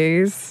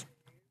phase?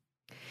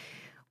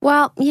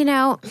 Well,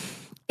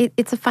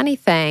 it's a funny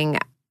thing.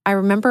 I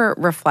remember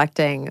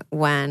reflecting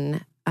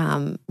when,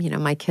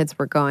 my kids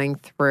were going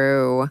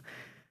through,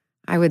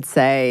 I would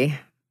say,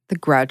 the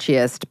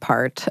grouchiest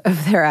part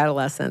of their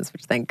adolescence,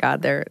 which thank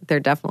God they're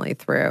definitely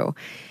through.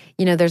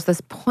 There's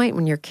this point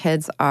when your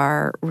kids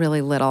are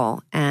really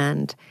little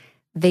and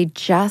they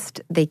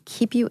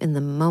keep you in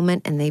the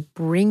moment and they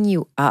bring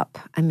you up.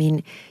 I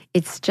mean,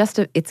 it's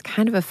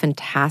kind of a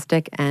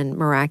fantastic and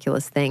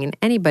miraculous thing. And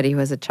anybody who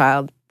has a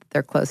child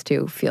they're close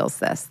to feels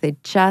this. They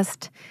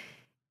just,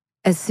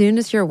 as soon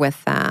as you're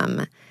with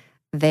them,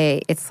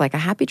 it's like a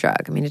happy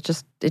drug. I mean, it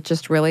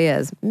just really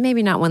is.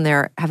 Maybe not when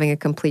they're having a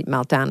complete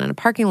meltdown in a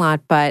parking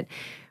lot, but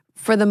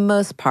for the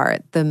most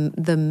part,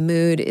 the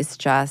mood is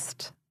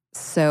just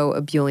so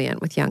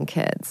ebullient with young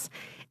kids.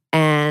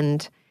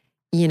 And,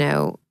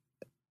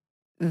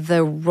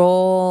 the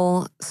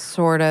role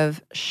sort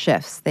of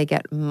shifts. They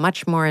get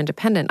much more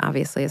independent,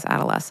 obviously, as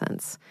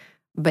adolescents.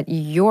 But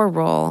your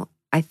role,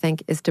 I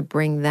think, is to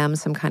bring them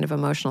some kind of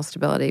emotional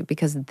stability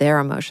because their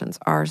emotions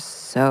are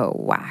so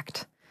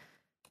whacked.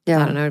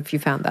 Yeah. I don't know if you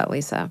found that,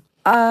 Lisa.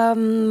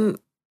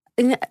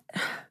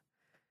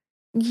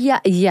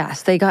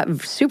 Yes, they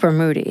got super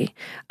moody.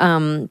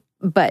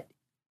 But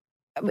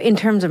in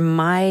terms of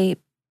my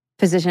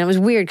position, it was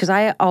weird because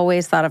I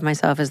always thought of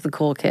myself as the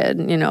cool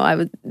kid. I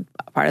was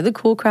part of the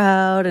cool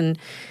crowd, and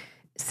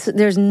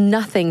there's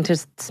nothing to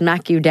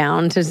smack you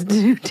down to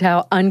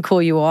how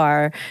uncool you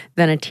are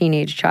than a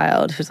teenage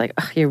child who's like,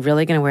 you're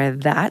really going to wear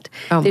that?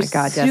 Oh my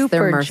God, yes,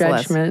 they're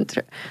merciless. Judgment.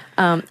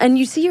 And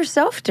you see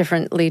yourself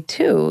differently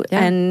too.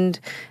 Yeah. And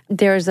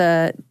there's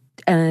an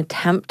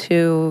attempt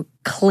to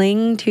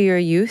cling to your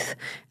youth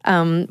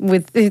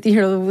with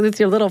your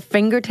little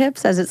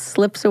fingertips as it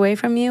slips away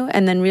from you,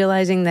 and then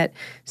realizing that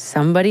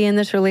somebody in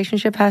this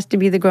relationship has to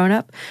be the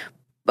grown-up.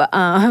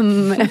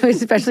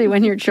 Especially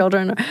when your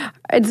children,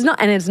 it's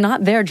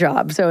not their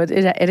job, so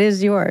it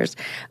is yours.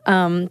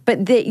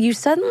 But you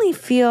suddenly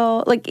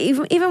feel like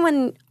even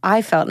when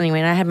I felt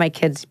anyway, and I had my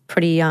kids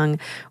pretty young,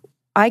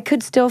 I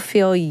could still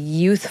feel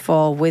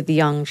youthful with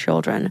young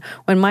children.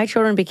 When my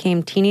children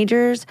became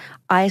teenagers,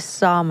 I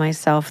saw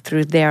myself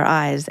through their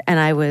eyes, and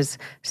I was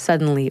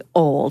suddenly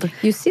old.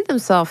 You see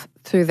themselves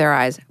through their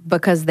eyes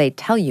because they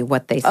tell you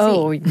what they see.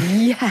 Oh,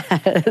 yes.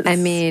 I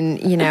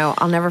mean,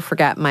 I'll never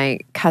forget my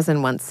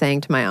cousin once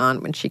saying to my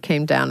aunt when she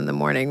came down in the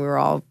morning, we were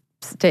all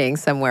staying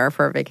somewhere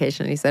for a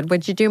vacation, and he said,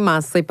 "What'd you do, Ma?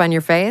 Sleep on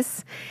your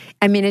face?"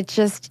 I mean, it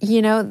just,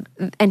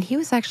 and he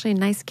was actually a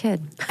nice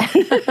kid.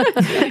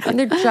 And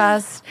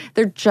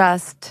they're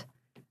just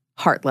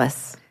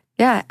heartless.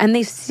 Yeah, and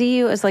they see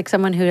you as like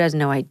someone who has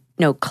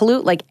no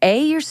clue. Like,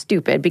 you're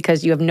stupid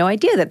because you have no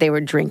idea that they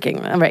were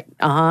drinking. Right?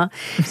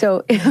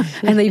 So,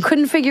 and you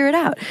couldn't figure it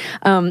out.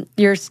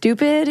 You're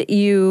stupid.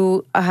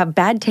 You have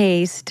bad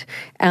taste.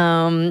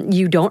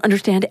 You don't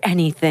understand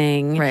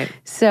anything. Right.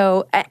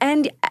 So,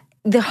 and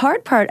the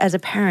hard part as a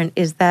parent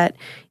is that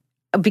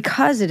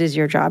because it is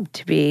your job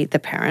to be the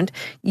parent,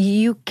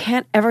 you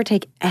can't ever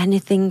take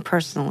anything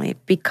personally,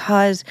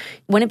 because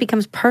when it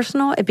becomes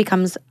personal, it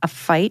becomes a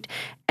fight,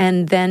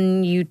 and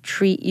then you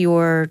treat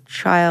your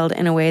child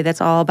in a way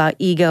that's all about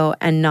ego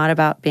and not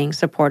about being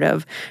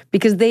supportive,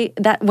 because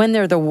when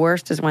they're the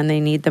worst is when they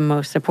need the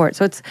most support.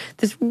 So it's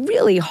this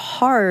really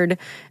hard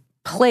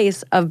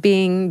place of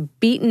being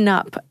beaten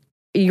up,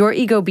 your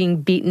ego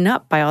being beaten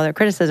up by all their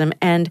criticism,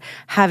 and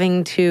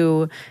having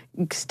to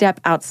step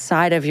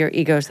outside of your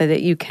ego so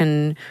that you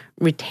can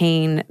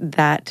retain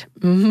that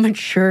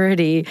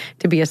maturity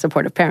to be a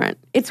supportive parent.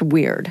 It's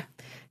weird.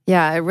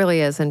 Yeah, it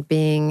really is. And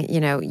being,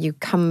 you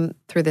come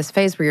through this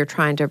phase where you're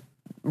trying to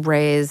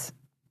raise,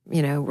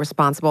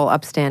 responsible,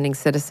 upstanding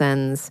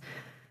citizens,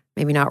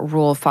 maybe not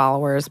rule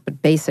followers,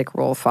 but basic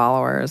rule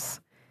followers.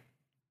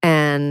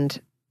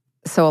 And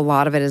so a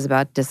lot of it is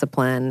about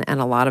discipline, and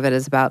a lot of it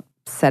is about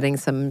setting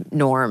some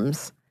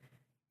norms.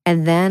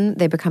 And then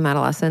they become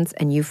adolescents,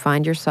 and you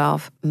find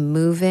yourself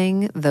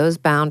moving those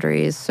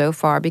boundaries so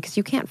far because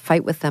you can't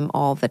fight with them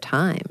all the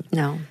time.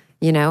 No.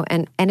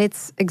 And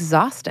it's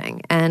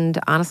exhausting and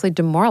honestly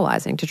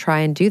demoralizing to try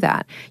and do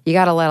that. You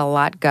got to let a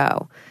lot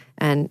go.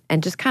 and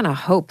just kind of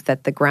hope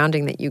that the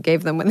grounding that you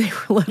gave them when they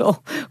were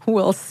little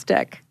will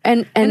stick.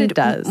 And it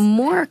does.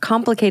 More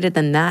complicated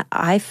than that,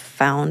 I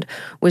found,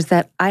 was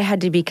that I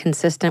had to be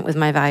consistent with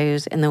my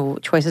values in the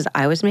choices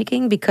I was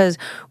making, because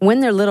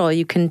when they're little,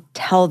 you can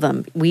tell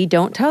them, we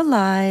don't tell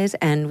lies,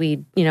 and we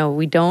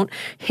don't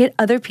hit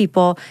other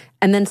people.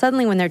 And then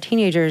suddenly when they're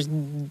teenagers,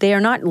 they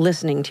are not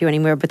listening to you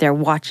anymore, but they're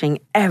watching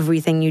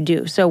everything you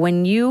do. So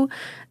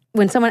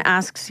when someone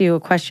asks you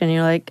a question,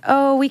 you're like,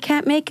 oh, we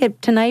can't make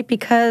it tonight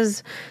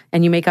because,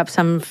 and you make up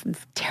some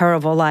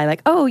terrible lie,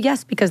 like, oh,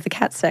 yes, because the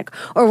cat's sick,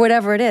 or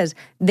whatever it is.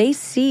 They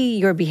see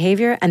your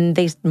behavior and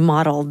they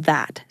model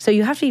that. So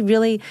you have to be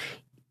really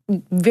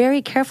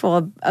very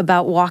careful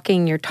about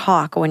walking your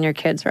talk when your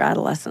kids are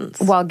adolescents.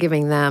 While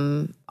giving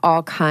them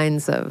all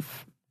kinds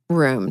of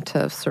room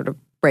to sort of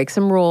break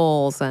some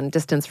rules and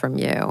distance from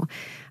you.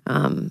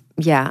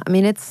 Yeah, I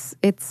mean, it's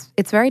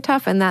very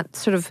tough, and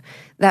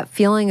that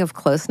feeling of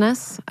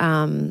closeness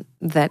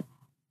that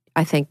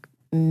I think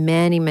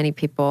many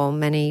people,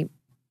 many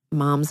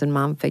moms and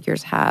mom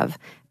figures have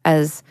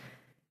as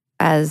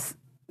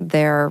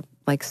their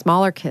like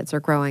smaller kids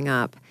are growing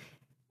up,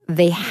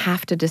 they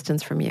have to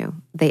distance from you.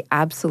 They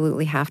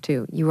absolutely have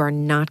to. You are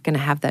not going to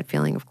have that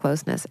feeling of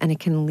closeness, and it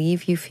can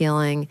leave you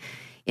feeling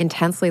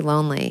intensely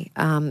lonely.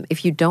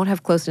 If you don't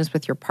have closeness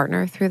with your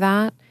partner through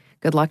that,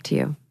 good luck to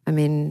you. I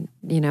mean,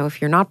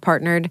 if you're not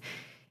partnered,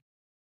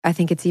 I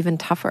think it's even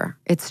tougher.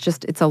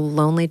 It's a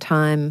lonely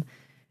time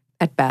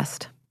at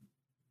best.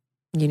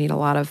 You need a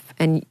lot of,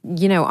 and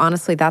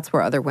honestly, that's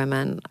where other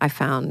women I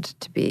found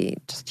to be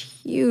just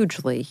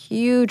hugely,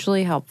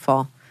 hugely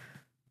helpful.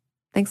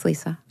 Thanks,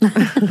 Lisa.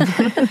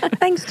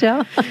 Thanks,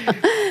 Jill.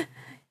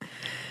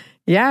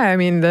 Yeah, I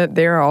mean,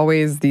 there are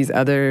always these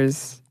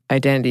others'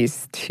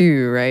 identities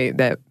too, right,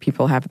 that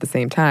people have at the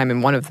same time.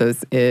 And one of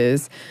those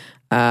is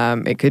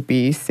it could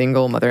be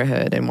single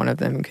motherhood, and one of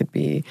them could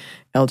be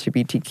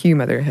LGBTQ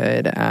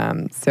motherhood.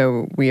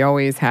 So we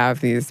always have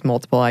these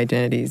multiple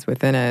identities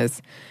within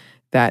us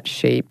that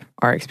shape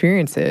our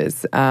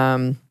experiences.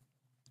 One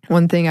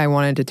thing I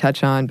wanted to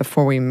touch on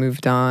before we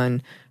moved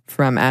on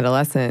from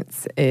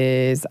adolescence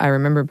is I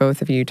remember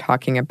both of you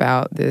talking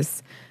about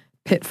this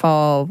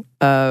pitfall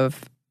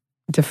of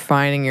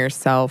defining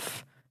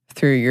yourself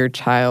through your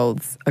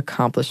child's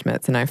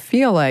accomplishments. And I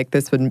feel like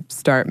this would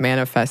start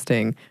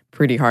manifesting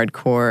pretty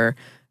hardcore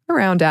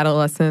around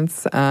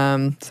adolescence,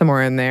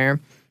 somewhere in there.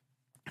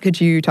 Could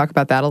you talk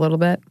about that a little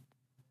bit?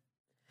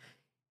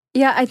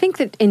 Yeah, I think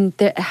that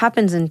it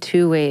happens in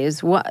two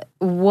ways.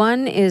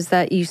 One is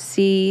that you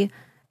see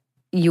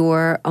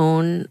your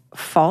own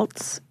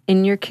faults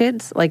in your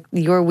kids, like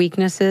your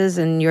weaknesses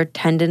and your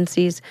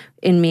tendencies.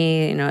 In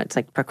me, it's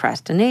like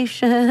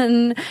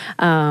procrastination,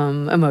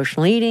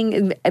 emotional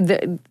eating.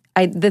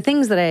 The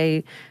things that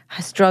I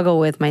struggle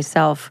with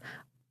myself,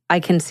 I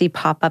can see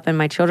pop up in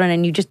my children,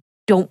 and you just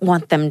don't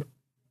want them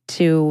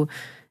to.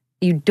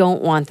 You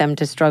don't want them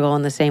to struggle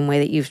in the same way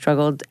that you've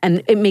struggled,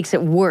 and it makes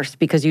it worse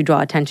because you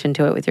draw attention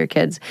to it with your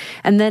kids.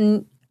 And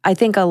then I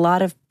think a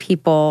lot of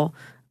people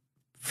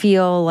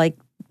feel like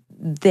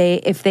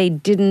if they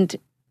didn't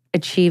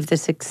achieve the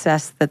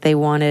success that they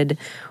wanted,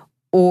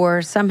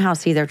 or somehow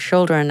see their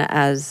children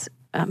as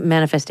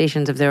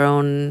manifestations of their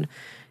own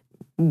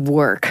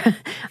work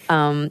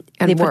and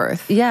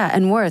worth.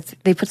 And worth.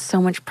 They put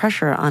so much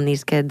pressure on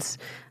these kids,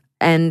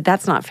 and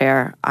that's not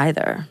fair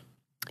either.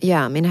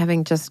 Yeah, I mean,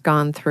 having just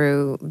gone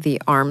through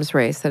the arms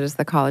race that is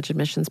the college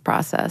admissions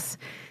process,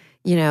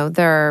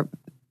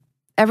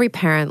 every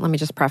parent, let me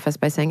just preface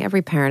by saying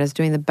every parent is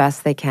doing the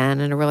best they can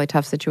in a really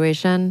tough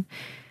situation.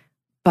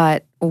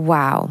 But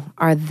wow,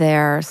 are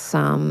there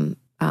some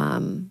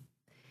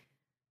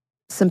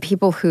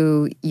people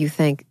who you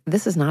think,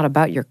 this is not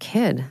about your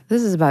kid,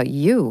 this is about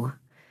you.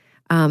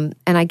 And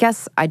I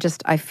guess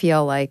I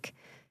feel like,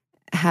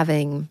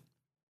 having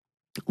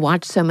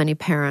watched so many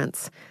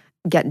parents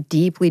get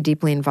deeply,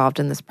 deeply involved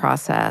in this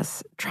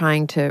process,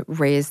 trying to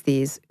raise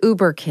these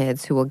uber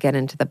kids who will get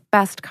into the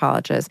best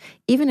colleges,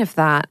 even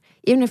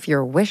if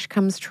your wish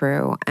comes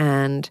true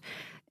and,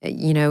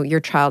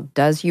 your child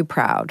does you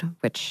proud,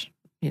 which,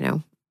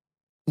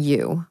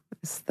 you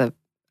is the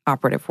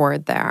operative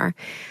word there.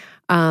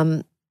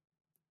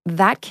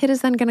 That kid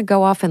is then going to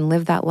go off and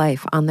live that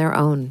life on their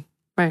own.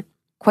 Right.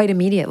 Quite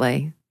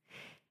immediately.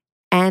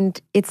 And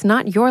it's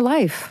not your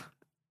life.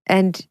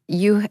 And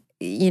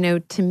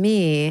to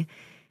me,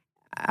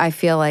 I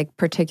feel like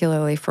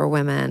particularly for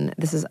women,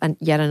 this is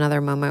yet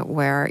another moment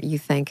where you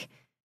think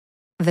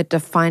that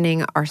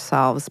defining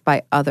ourselves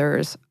by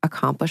others'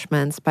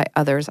 accomplishments, by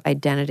others'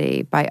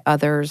 identity, by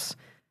others,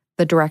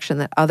 the direction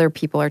that other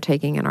people are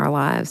taking in our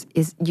lives,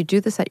 is you do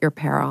this at your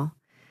peril.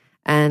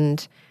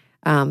 And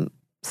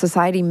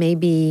society may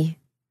be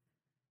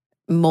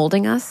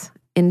molding us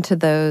into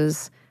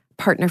those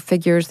partner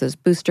figures, those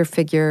booster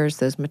figures,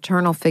 those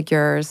maternal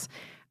figures.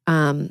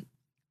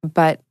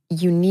 But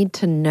you need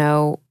to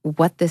know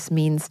what this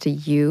means to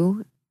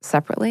you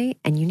separately,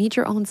 and you need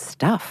your own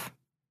stuff,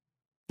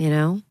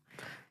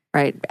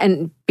 Right.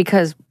 And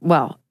because,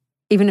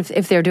 even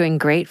if they're doing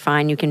great,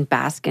 fine, you can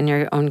bask in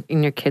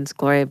your kids'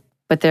 glory,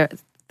 but they're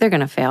going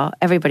to fail.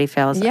 Everybody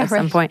fails at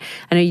some point.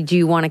 And do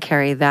you want to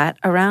carry that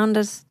around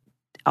as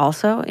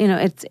also?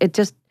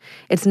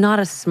 It's not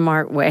a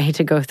smart way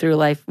to go through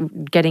life,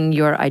 getting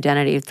your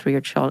identity through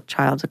your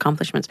child's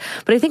accomplishments.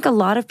 But I think a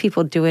lot of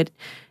people do it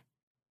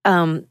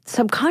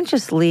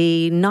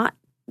subconsciously, not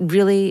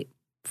really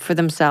for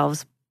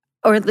themselves,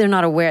 or they're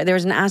not aware.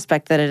 There's an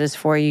aspect that it is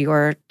for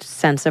your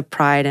sense of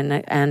pride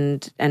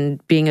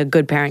and being a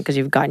good parent because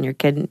you've gotten your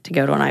kid to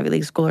go to an Ivy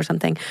League school or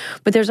something.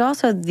 But there's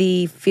also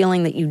the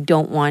feeling that you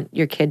don't want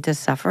your kid to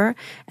suffer.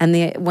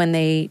 And when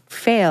they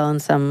fail on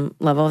some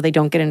level, they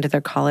don't get into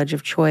their college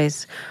of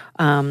choice,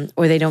 or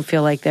they don't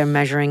feel like they're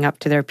measuring up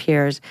to their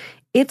peers.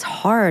 It's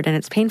hard and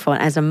it's painful.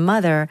 And as a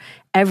mother,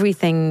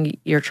 everything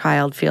your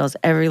child feels,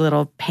 every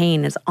little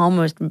pain is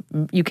almost,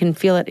 you can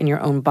feel it in your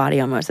own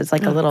body almost. It's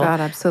like a little... God,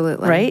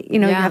 absolutely. Right?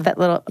 You have that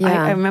little...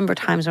 Yeah. I remember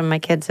times when my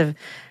kids have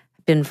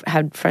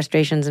had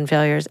frustrations and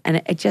failures, and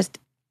it just...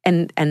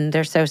 And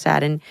they're so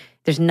sad, and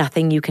there's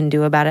nothing you can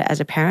do about it as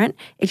a parent.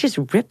 It just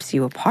rips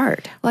you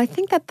apart. Well, I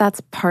think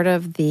that's part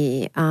of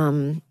the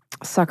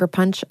sucker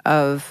punch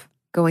of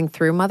going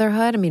through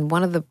motherhood. I mean,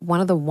 one of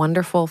the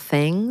wonderful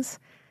things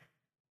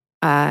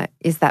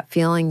is that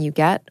feeling you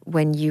get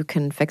when you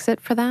can fix it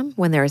for them,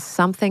 when there is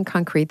something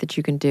concrete that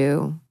you can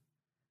do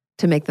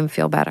to make them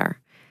feel better.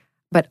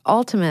 But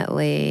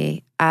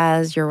ultimately,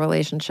 as your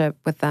relationship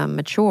with them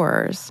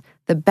matures,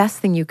 the best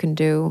thing you can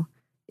do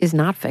is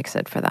not fix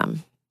it for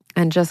them,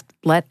 and just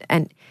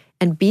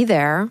and be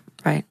there,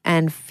 right?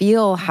 And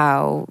feel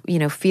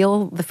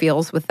feel the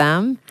feels with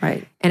them,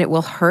 right? And it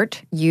will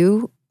hurt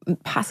you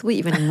possibly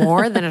even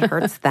more than it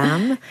hurts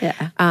them.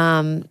 Yeah.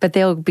 But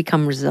they'll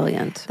become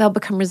resilient.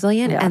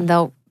 And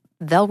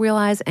they'll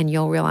realize, and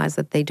you'll realize,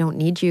 that they don't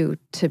need you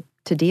to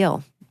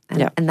deal.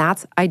 And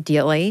that's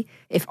ideally,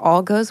 if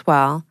all goes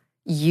well,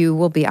 you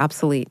will be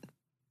obsolete,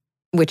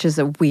 which is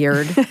a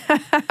weird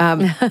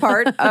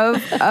part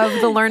of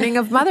the learning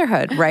of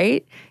motherhood,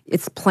 right?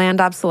 It's planned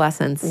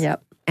obsolescence.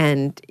 Yep.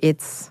 And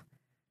it's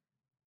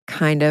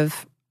kind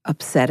of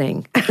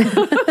upsetting.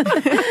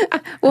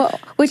 Well,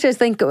 which I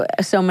think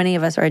so many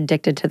of us are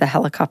addicted to the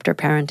helicopter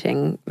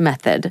parenting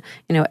method.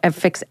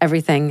 Fix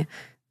everything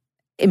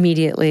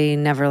immediately,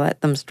 never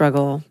let them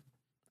struggle,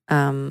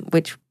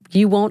 which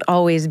you won't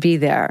always be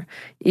there.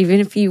 Even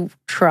if you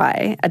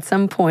try, at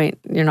some point,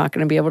 you're not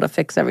going to be able to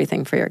fix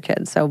everything for your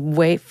kids.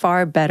 So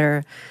far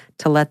better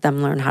to let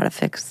them learn how to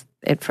fix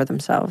it for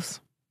themselves.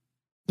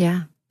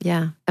 Yeah,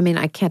 yeah. I mean,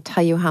 I can't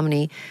tell you how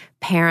many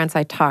parents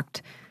I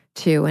talked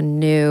to and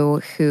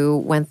knew who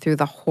went through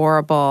the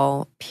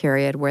horrible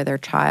period where their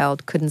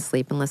child couldn't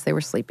sleep unless they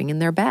were sleeping in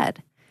their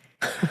bed.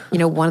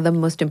 One of the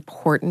most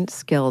important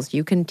skills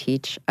you can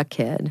teach a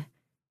kid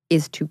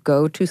is to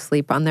go to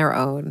sleep on their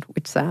own,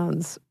 which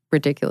sounds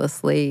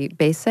ridiculously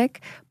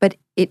basic, but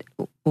it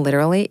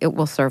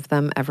will serve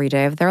them every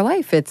day of their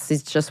life. It's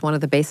just one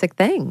of the basic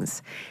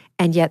things.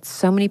 And yet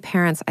so many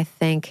parents, I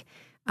think,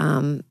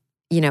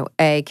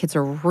 kids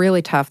are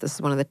really tough. This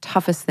is one of the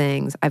toughest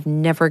things. I've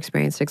never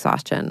experienced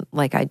exhaustion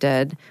like I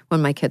did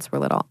when my kids were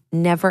little.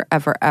 Never,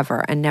 ever,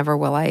 ever, and never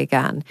will I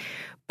again.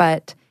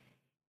 But,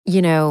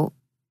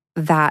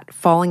 that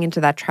falling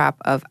into that trap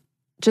of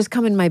just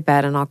come in my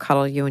bed and I'll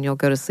cuddle you and you'll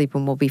go to sleep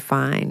and we'll be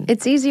fine.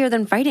 It's easier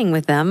than fighting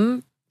with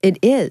them. It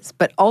is.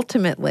 But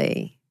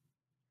ultimately,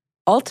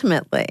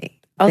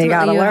 they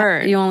gotta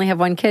learn. You only have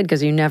one kid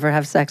because you never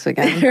have sex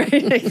again. Right,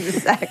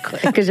 exactly.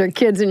 Because your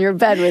kid's in your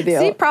bed with you.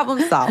 See,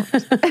 problem solved.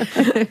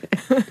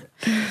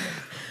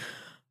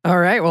 All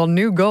right. Well,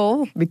 new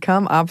goal,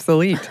 become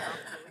obsolete.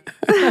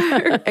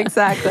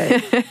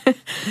 Exactly.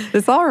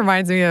 This all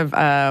reminds me of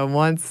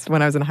once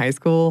when I was in high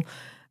school,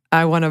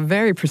 I won a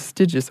very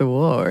prestigious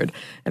award,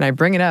 and I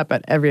bring it up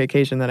at every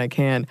occasion that I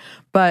can.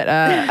 But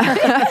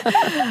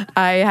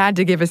I had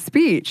to give a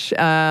speech,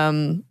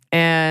 and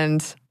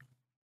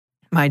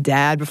my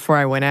dad, before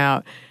I went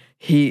out,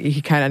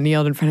 he kind of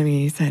kneeled in front of me.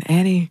 He said,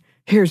 "Annie,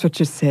 here's what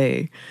you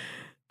say.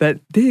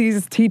 That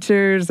these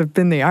teachers have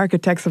been the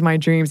architects of my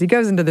dreams." He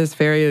goes into this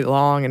very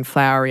long and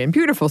flowery and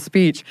beautiful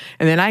speech,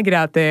 and then I get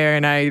out there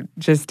and I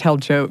just tell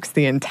jokes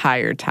the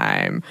entire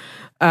time.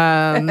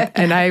 And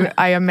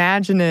I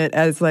imagine it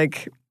as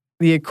like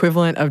the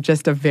equivalent of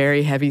just a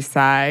very heavy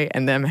sigh,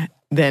 and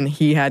then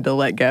he had to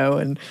let go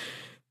and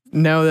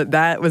know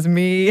that was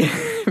me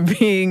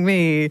being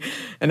me,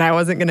 and I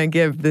wasn't going to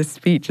give this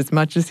speech as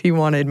much as he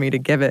wanted me to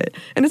give it.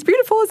 And as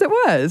beautiful as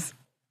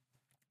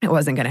it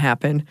wasn't going to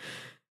happen.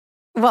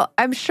 Well,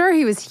 I'm sure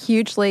he was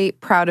hugely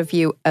proud of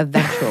you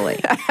eventually.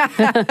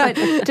 But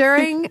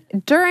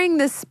during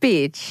this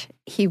speech,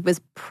 he was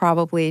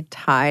probably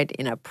tied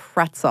in a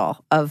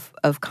pretzel of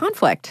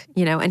conflict,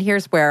 and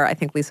here's where I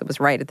think Lisa was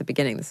right at the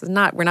beginning.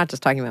 We're not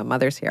just talking about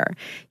mothers here.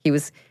 He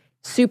was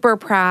super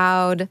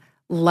proud,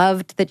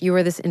 loved that you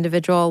were this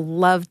individual,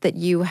 loved that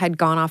you had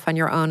gone off on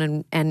your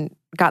own and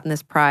gotten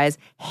this prize,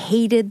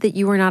 hated that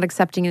you were not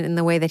accepting it in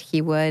the way that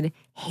he would,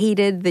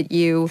 hated that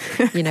you,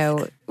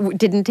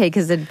 didn't take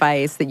his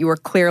advice, that you were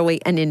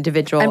clearly an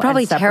individual and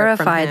probably separate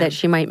from terrified him. that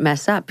she might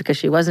mess up because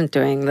she wasn't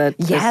doing the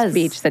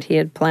speech that he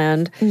had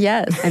planned.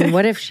 Yes. And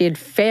what if she had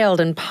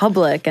failed in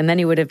public and then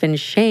he would have been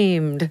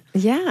shamed?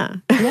 Yeah,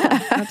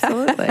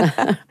 absolutely.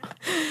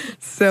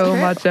 So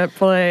much at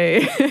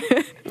play.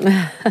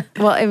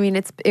 Well, I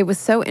mean, it was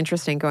so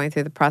interesting going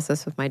through the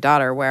process with my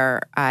daughter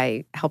where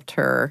I helped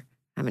her.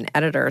 I'm an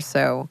editor,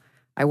 so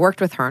I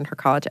worked with her on her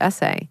college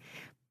essay.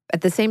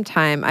 At the same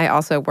time, I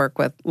also work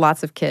with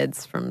lots of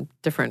kids from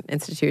different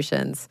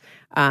institutions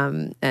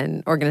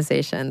and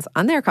organizations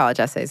on their college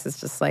essays. It's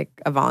just like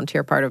a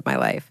volunteer part of my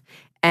life.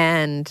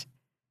 And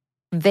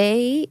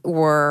they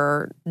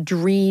were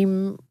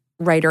dream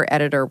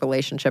writer-editor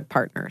relationship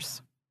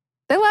partners.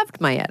 They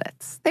loved my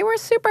edits. They were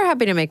super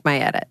happy to make my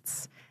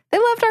edits. They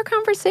loved our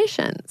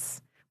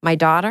conversations. My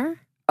daughter,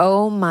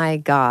 oh my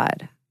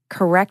God,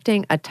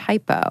 correcting a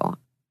typo.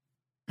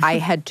 I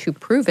had to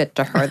prove it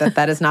to her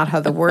that is not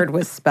how the word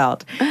was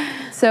spelled.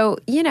 So,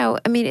 I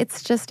mean,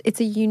 it's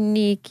a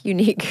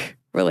unique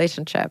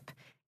relationship.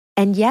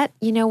 And yet,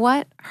 you know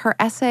what? Her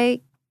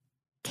essay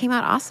came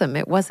out awesome.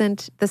 It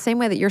wasn't the same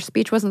way that your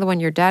speech wasn't the one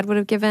your dad would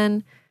have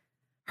given.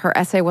 Her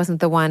essay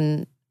wasn't the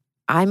one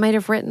I might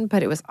have written,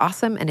 but it was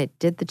awesome and it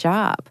did the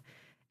job.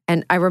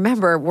 And I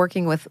remember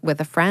working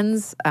with a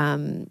friend's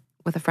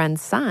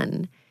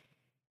son.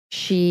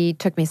 She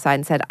took me aside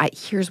and said,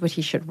 here's what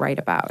he should write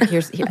about.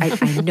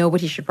 I know what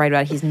he should write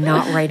about. He's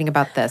not writing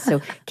about this.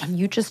 So can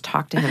you just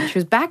talk to him? She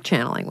was back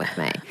channeling with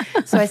me.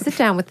 So I sit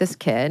down with this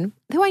kid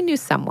who I knew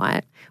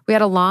somewhat. We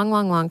had a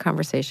long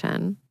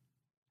conversation.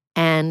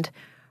 And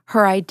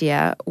her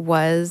idea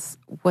was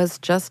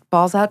just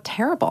balls out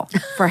terrible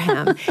for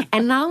him.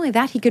 And not only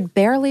that, he could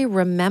barely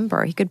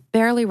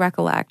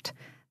recollect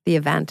the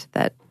event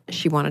that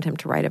she wanted him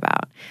to write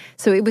about.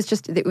 So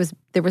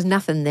there was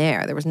nothing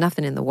there. There was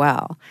nothing in the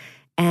well.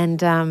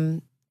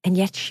 And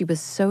yet she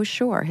was so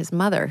sure, his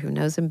mother, who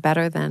knows him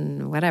better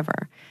than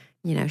whatever,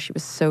 she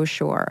was so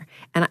sure.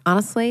 And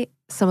honestly,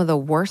 some of the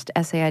worst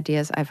essay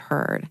ideas I've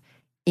heard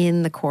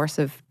in the course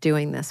of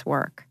doing this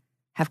work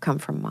have come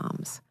from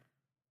moms.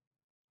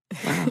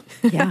 Wow.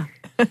 Yeah.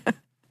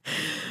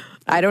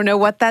 I don't know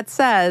what that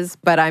says,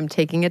 but I'm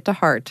taking it to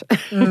heart.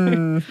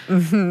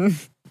 Mm-hmm.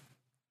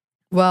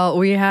 Well,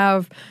 we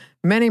have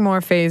many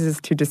more phases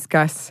to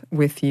discuss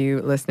with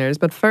you, listeners.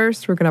 But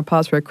first, we're going to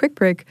pause for a quick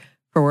break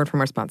for a word from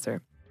our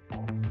sponsor.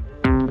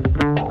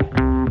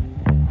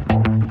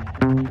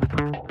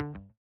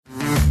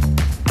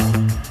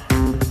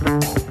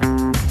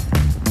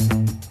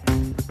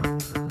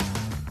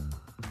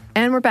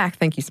 And we're back.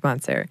 Thank you,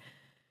 sponsor.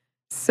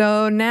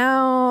 So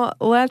now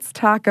let's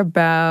talk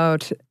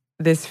about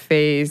this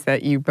phase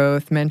that you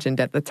both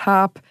mentioned at the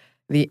top,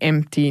 the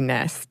empty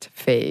nest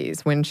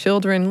phase. When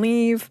children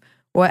leave,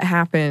 what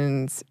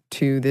happens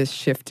to this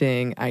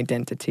shifting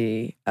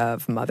identity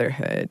of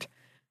motherhood?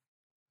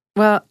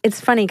 Well,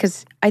 it's funny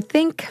because I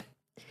think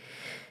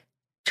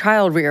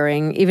child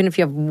rearing, even if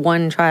you have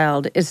one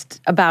child, is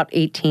about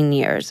 18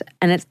 years.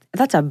 And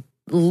that's a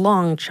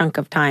long chunk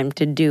of time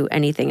to do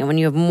anything. And when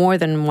you have more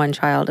than one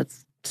child,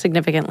 it's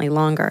significantly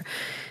longer.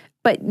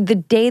 But the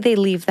day they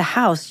leave the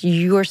house,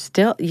 you're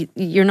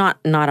not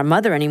a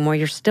mother anymore.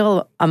 You're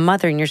still a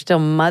mother and you're still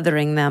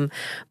mothering them.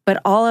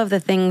 But all of the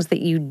things that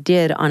you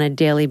did on a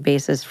daily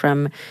basis,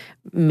 from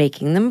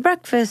making them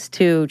breakfast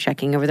to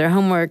checking over their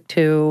homework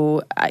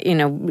to,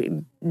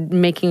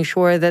 making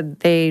sure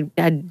that they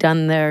had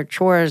done their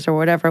chores or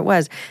whatever it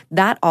was,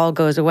 that all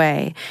goes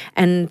away.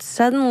 And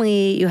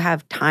suddenly you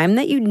have time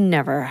that you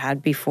never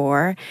had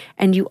before.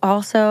 And you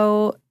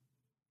also...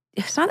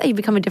 It's not that you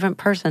become a different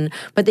person,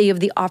 but that you have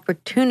the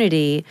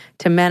opportunity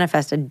to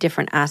manifest a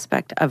different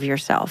aspect of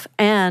yourself.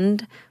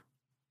 And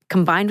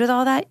combined with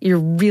all that, you're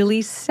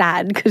really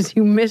sad because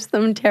you miss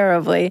them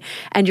terribly.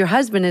 And your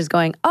husband is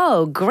going,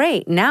 oh,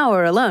 great, now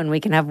we're alone. We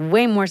can have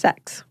way more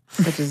sex.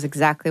 Which is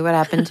exactly what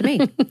happened to me.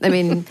 I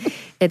mean,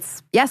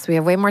 yes, we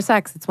have way more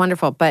sex. It's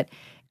wonderful. But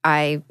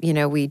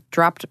we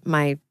dropped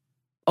my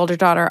older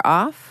daughter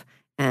off,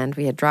 and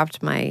we had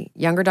dropped my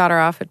younger daughter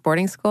off at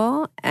boarding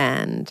school,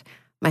 and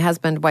my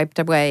husband wiped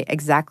away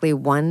exactly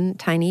one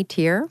tiny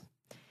tear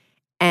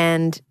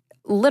and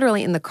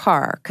literally in the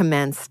car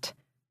commenced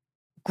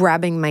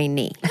grabbing my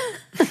knee.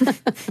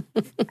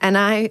 And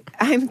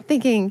I'm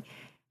thinking,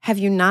 have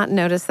you not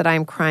noticed that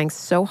I'm crying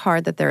so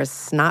hard that there is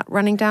snot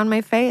running down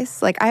my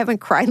face? Like, I haven't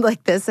cried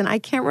like this and I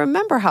can't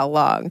remember how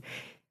long.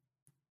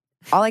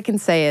 All I can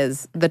say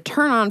is the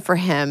turn on for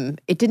him,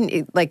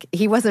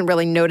 he wasn't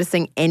really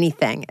noticing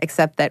anything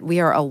except that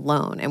we are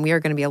alone and we are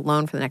going to be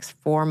alone for the next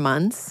 4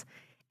 months.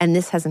 And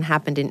this hasn't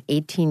happened in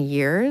 18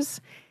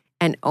 years.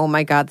 And oh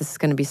my God, this is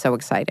going to be so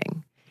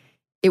exciting.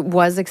 It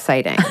was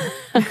exciting.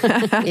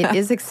 It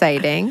is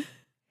exciting.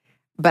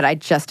 But I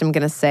just am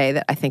going to say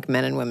that I think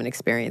men and women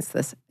experience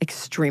this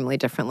extremely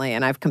differently.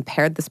 And I've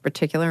compared this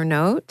particular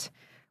note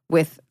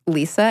with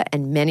Lisa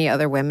and many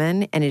other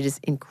women, and it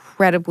is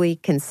incredibly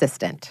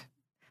consistent.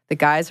 The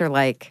guys are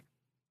like,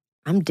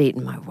 I'm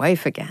dating my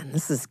wife again.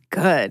 This is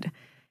good.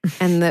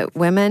 And the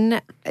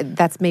women,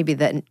 that's maybe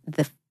the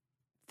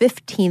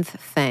 15th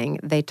thing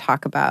they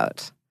talk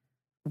about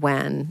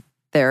when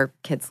their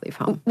kids leave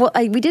home. Well,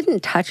 we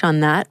didn't touch on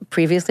that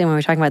previously when we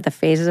were talking about the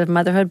phases of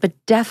motherhood, but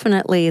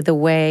definitely the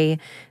way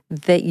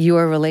that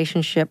your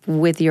relationship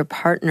with your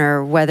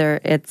partner,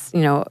 whether it's,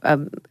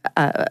 LGBT,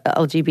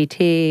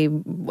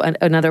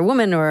 another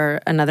woman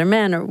or another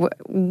man, or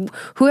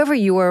whoever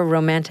your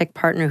romantic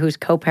partner who's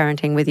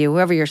co-parenting with you,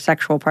 whoever your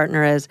sexual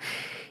partner is,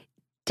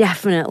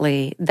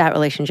 definitely that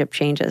relationship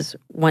changes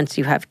once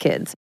you have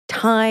kids.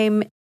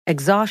 Time,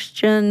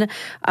 exhaustion,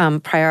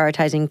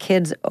 prioritizing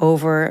kids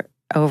over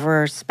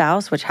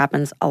spouse, which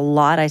happens a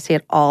lot. I see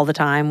it all the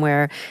time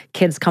where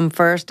kids come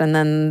first and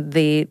then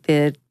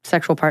the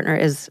sexual partner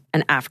is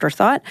an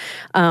afterthought.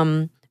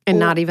 And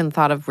not even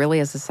thought of really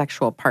as a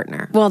sexual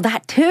partner. Well,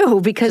 that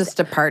too, because just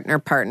a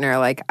partner.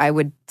 Like, I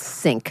would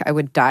sink. I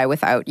would die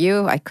without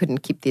you. I couldn't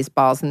keep these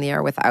balls in the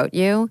air without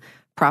you.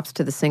 Props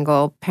to the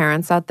single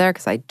parents out there,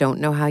 because I don't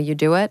know how you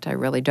do it. I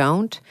really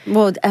don't.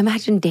 Well,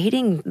 imagine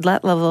dating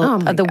that level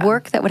of the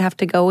work that would have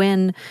to go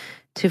in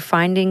to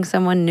finding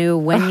someone new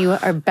when you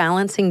are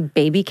balancing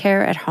baby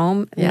care at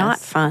home. Yes. Not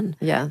fun.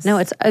 Yes.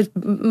 No,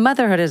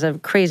 motherhood is a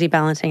crazy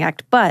balancing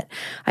act. But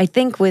I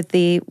think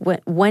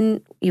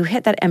when you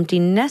hit that empty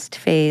nest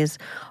phase,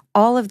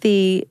 all of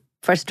the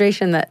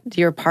frustration that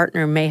your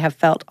partner may have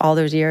felt all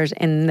those years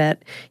in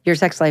that your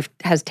sex life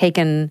has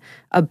taken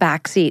a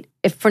backseat,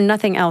 if for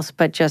nothing else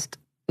but just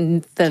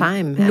the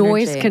time,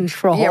 noise energy.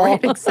 control. Yeah,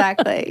 right,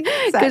 exactly.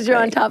 Because you're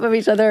on top of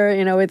each other,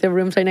 with the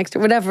rooms right next to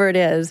whatever it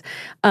is.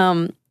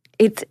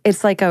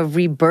 It's like a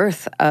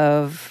rebirth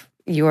of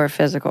your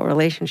physical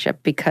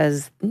relationship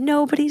because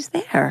nobody's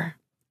there.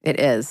 It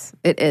is.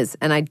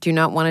 And I do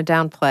not want to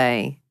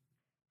downplay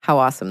how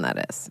awesome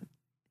that is.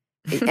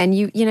 And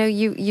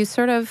you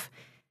sort of,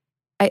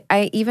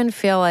 I even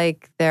feel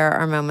like there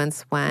are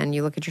moments when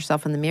you look at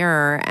yourself in the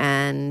mirror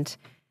and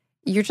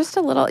you're just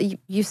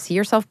you see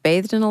yourself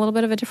bathed in a little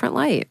bit of a different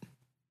light,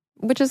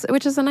 which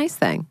is a nice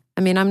thing.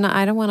 I mean,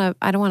 I don't want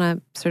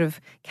to sort of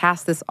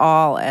cast this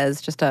all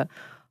as just a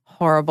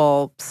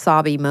horrible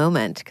sobby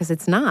moment, because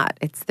it's not.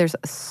 There's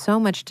so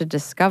much to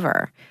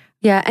discover.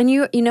 Yeah, and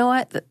you know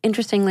what?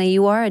 Interestingly,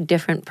 you are a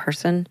different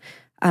person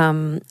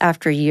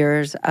after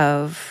years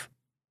of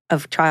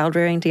child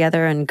rearing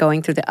together and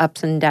going through the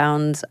ups and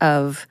downs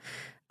of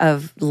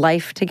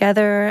life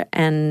together,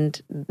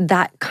 and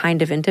that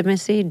kind of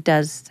intimacy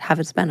does have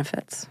its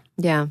benefits.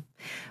 Yeah,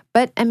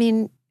 but I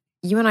mean,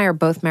 you and I are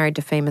both married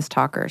to famous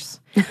talkers,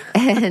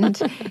 and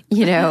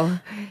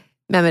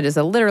Mehmet is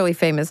a literally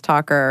famous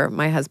talker.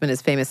 My husband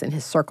is famous in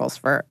his circles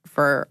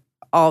for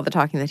all the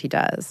talking that he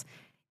does.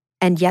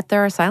 And yet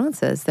there are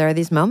silences. There are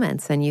these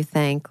moments, and you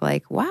think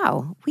like,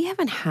 wow, we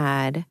haven't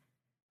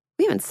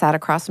sat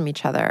across from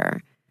each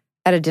other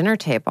at a dinner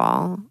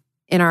table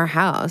in our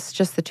house,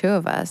 just the two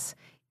of us,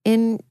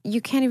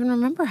 you can't even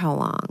remember how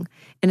long.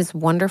 And it's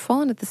wonderful.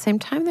 And at the same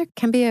time, there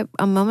can be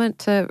a moment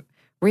to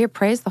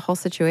reappraise the whole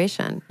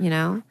situation,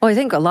 Well, I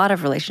think a lot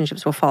of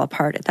relationships will fall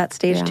apart at that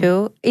stage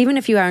too. Even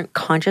if you aren't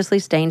consciously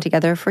staying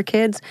together for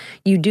kids,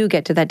 you do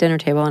get to that dinner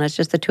table and it's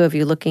just the two of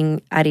you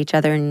looking at each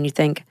other and you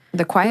think,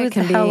 the quiet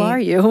who the hell are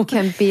you?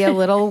 Can be a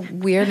little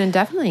weird and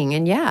deafening.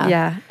 And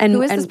And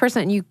who is this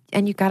person?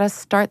 And you got to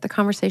start the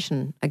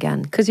conversation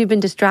again. Because you've been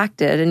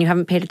distracted and you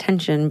haven't paid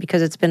attention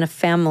because it's been a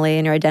family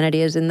and your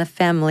identity is in the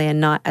family and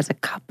not as a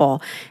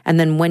couple. And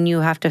then when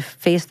you have to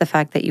face the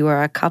fact that you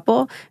are a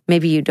couple,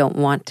 maybe you don't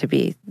want to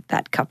be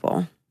that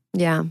couple.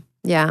 Yeah.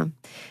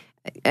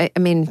 I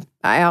mean,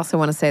 I also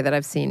want to say that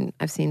I've seen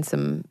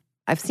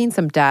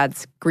some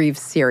dads grieve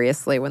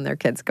seriously when their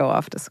kids go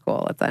off to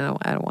school. I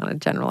don't want to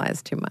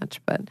generalize too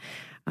much, but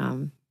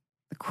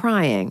the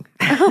crying,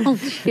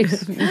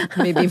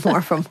 maybe more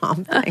of a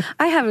mom thing.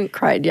 I haven't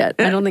cried yet.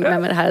 I don't think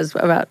Mehmet has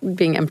about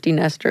being empty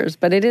nesters,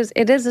 but it is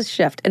a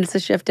shift, and it's a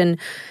shift in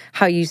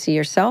how you see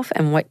yourself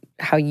and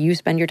how you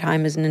spend your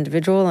time as an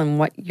individual and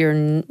what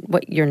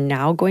you're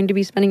now going to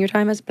be spending your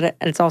time as. But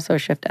it's also a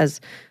shift as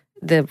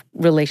the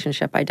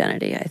relationship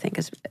identity. I think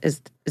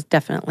is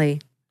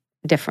definitely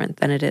different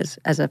than it is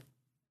as a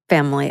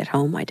family at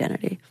home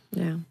identity.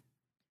 Yeah.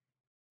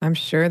 I'm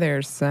sure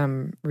there's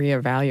some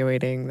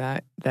reevaluating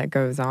that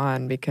goes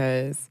on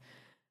because,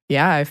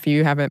 if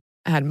you haven't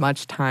had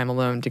much time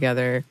alone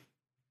together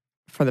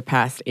for the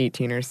past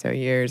 18 or so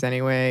years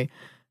anyway,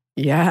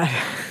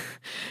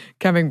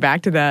 coming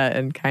back to that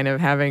and kind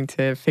of having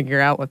to figure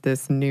out what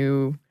this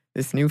new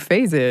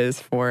phase is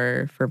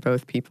for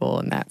both people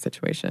in that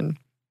situation.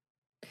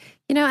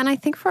 And I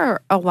think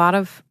for a lot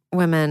of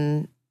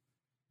women,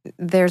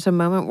 there's a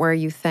moment where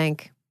you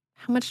think,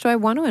 how much do I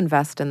want to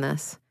invest in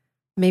this?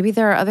 Maybe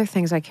there are other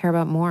things I care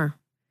about more.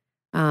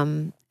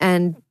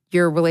 And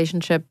your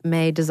relationship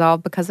may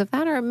dissolve because of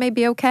that, or it may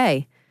be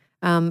okay.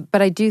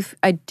 But I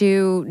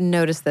do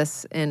notice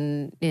this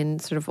in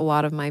sort of a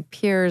lot of my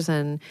peers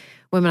and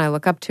women I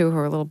look up to who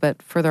are a little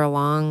bit further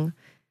along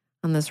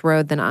on this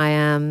road than I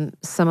am.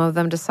 Some of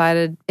them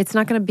decided it's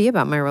not going to be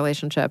about my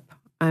relationship.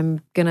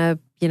 I'm going to,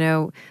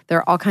 there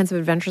are all kinds of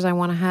adventures I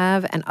want to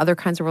have and other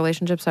kinds of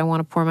relationships I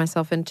want to pour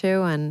myself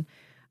into. And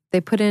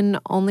they put in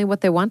only what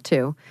they want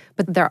to.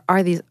 But there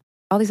are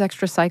all these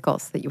extra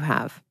cycles that you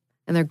have,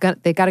 and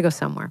they got to go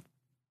somewhere.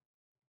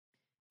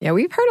 Yeah,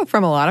 we've heard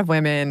from a lot of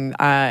women,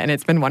 and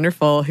it's been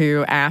wonderful,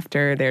 who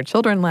after their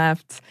children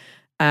left,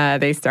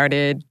 they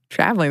started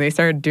traveling. They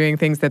started doing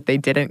things that they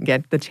didn't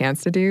get the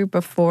chance to do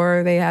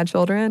before they had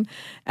children.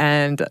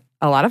 And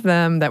a lot of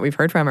them that we've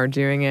heard from are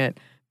doing it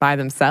by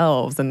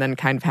themselves and then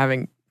kind of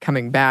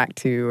coming back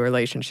to a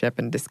relationship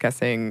and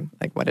discussing,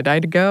 like, what did I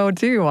go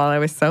do while I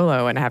was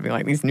solo, and having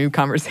like these new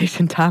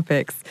conversation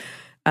topics.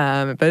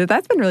 But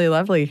that's been really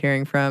lovely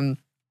hearing from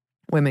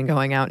women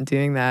going out and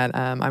doing that.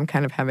 I'm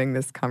kind of having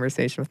this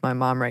conversation with my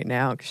mom right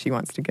now because she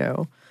wants to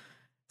go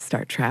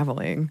start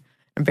traveling.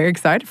 I'm very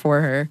excited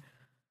for her.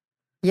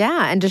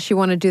 Yeah. And does she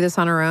want to do this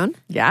on her own?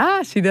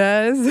 Yeah, she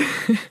does.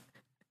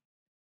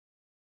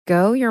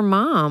 Go your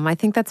mom. I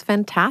think that's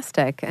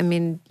fantastic. I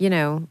mean,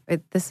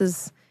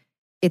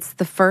 it's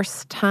the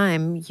first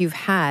time you've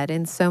had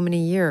in so many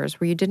years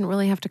where you didn't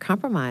really have to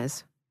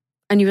compromise.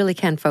 And you really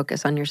can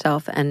focus on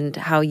yourself and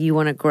how you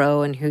want to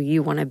grow and who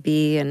you want to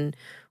be and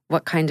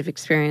what kind of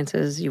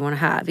experiences you want to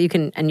have. You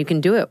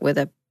can do it with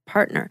a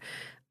partner.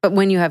 But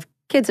when you have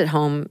kids at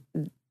home,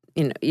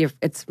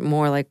 it's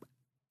more like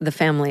the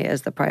family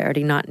is the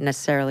priority, not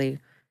necessarily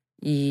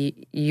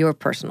your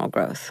personal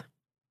growth.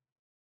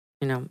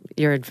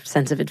 Your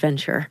sense of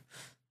adventure.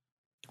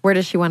 Where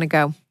does she want to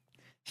go?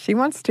 She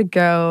wants to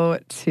go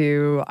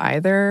to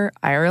either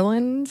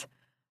Ireland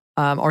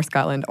or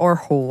Scotland or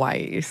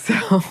Hawaii.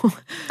 So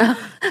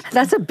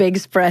that's a big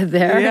spread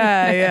there.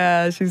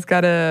 Yeah.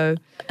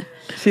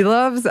 She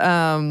loves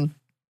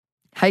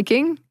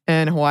hiking,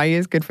 and Hawaii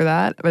is good for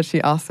that. But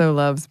she also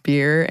loves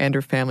beer, and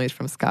her family's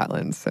from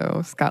Scotland.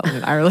 So Scotland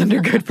and Ireland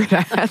are good for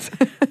that.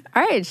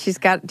 All right. She's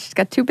got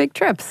 2 big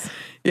trips.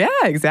 Yeah,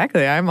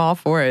 exactly. I'm all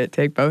for it.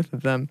 Take both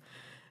of them.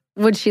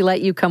 Would she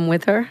let you come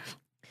with her?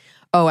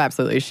 Oh,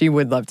 absolutely. She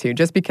would love to,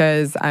 just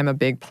because I'm a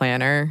big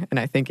planner, and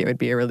I think it would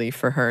be a relief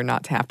for her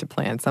not to have to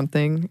plan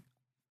something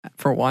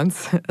for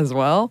once as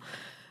well.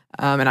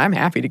 And I'm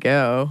happy to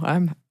go.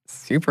 I'm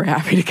super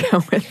happy to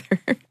go with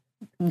her.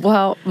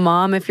 Well,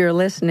 Mom, if you're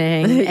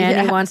listening,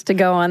 Annie wants to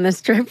go on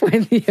this trip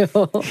with you.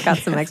 Got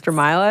some extra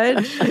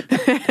mileage.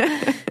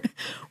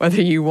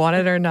 Whether you want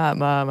it or not,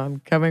 Mom, I'm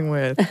coming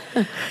with.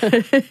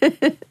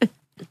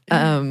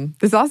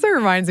 This also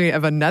reminds me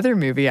of another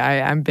movie.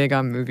 I'm big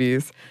on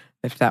movies,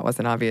 if that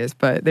wasn't obvious.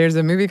 But there's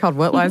a movie called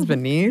What Lies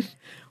Beneath,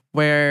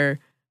 where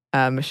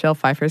Michelle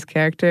Pfeiffer's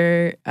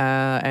character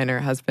and her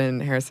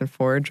husband, Harrison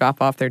Ford,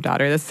 drop off their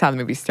daughter. This is how the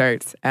movie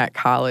starts, at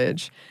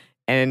college.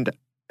 And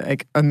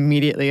like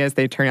immediately as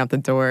they turn out the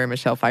door,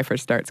 Michelle Pfeiffer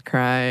starts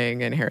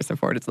crying, and Harrison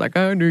Ford is like,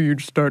 I knew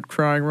you'd start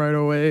crying right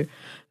away.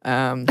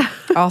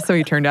 Also,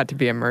 he turned out to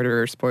be a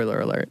murderer, spoiler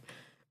alert.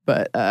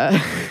 But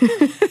well,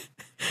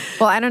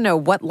 I don't know.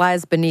 What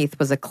Lies Beneath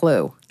was a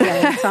clue.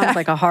 Yeah, it sounds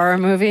like a horror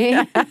movie.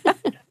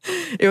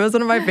 It was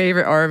one of my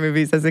favorite horror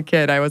movies as a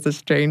kid. I was a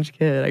strange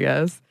kid, I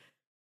guess.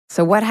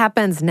 So what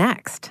happens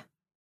next?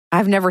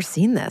 I've never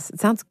seen this.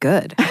 It sounds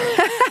good.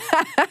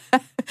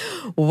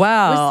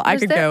 Wow, I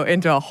could go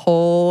into a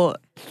whole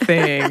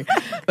thing,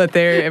 but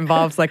there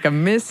involves like a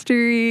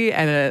mystery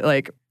and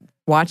like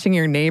watching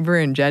your neighbor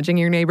and judging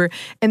your neighbor,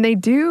 and they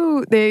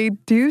do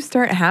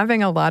start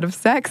having a lot of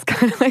sex,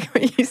 kind of like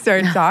what you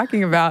started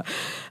talking about,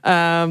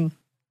 and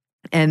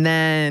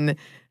then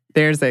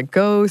there's a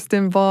ghost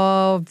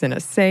involved and a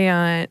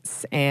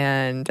seance,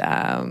 and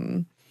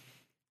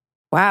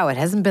wow, it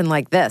hasn't been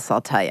like this,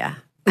 I'll tell you.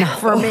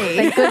 For me.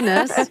 Thank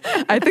goodness.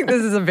 I think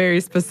this is a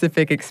very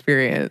specific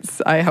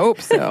experience. I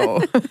hope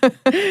so.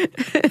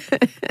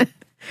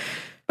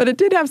 But it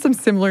did have some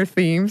similar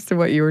themes to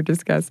what you were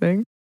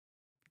discussing.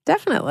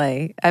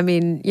 Definitely. I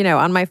mean,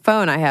 on my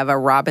phone, I have a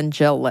Rob and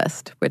Jill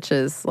list, which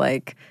is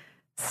like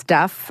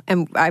stuff.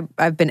 And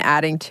I've been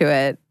adding to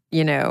it,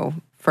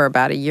 for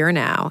about a year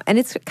now. And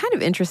it's kind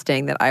of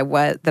interesting that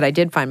I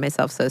did find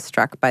myself so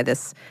struck by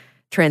this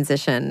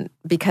transition,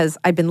 because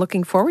I've been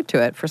looking forward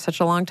to it for such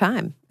a long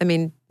time. I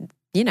mean,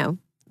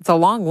 it's a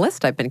long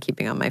list I've been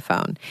keeping on my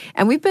phone,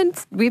 and we've been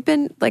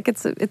like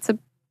it's a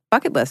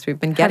bucket list. We've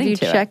been getting.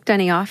 Have you checked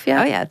any off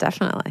yet? Oh yeah,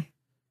 definitely.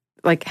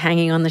 Like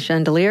hanging on the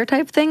chandelier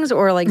type things,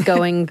 or like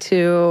going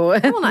to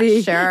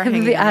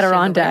the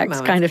Adirondacks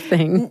kind of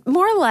thing?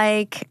 More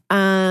like,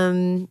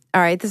 all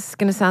right, this is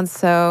going to sound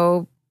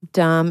so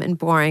dumb and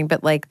boring,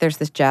 but like there's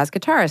this jazz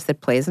guitarist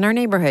that plays in our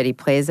neighborhood. He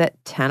plays at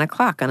 10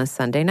 o'clock on a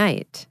Sunday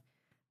night.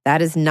 That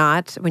is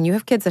not, when you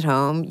have kids at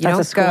home, you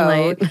don't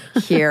go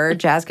hear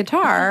jazz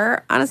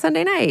guitar on a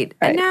Sunday night.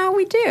 Right. And now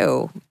we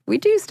do. We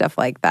do stuff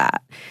like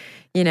that.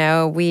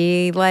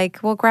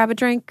 We'll grab a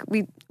drink.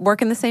 We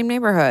work in the same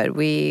neighborhood.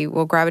 We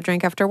will grab a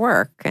drink after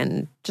work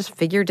and just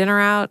figure dinner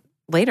out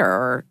later,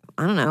 or,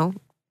 I don't know,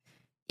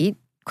 eat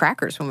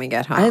crackers when we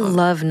get home. I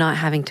love not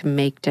having to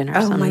make dinner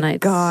some nights. Oh my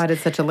God,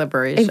 it's such a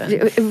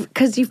liberation.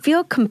 Because you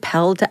feel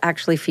compelled to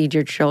actually feed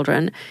your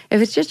children. If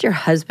it's just your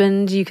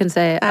husband, you can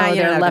say,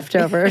 there are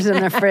leftovers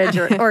in the fridge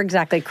or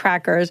exactly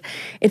crackers.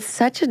 It's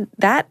such a,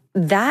 that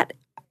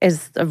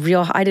is a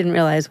real, I didn't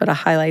realize what a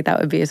highlight that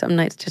would be. Some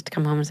nights just to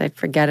come home and say,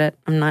 forget it.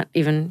 I'm not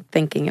even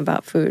thinking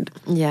about food.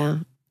 Yeah.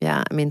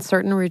 Yeah. I mean,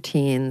 certain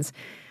routines,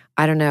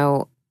 I don't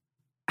know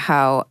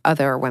how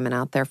other women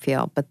out there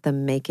feel, but the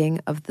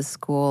making of the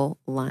school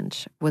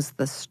lunch was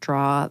the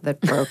straw that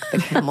broke the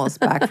camel's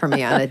back for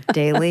me on a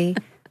daily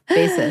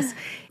basis.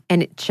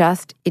 And it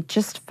just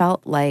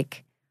felt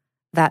like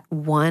that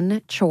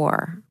one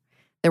chore.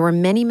 There were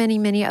many, many,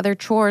 many other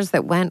chores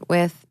that went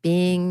with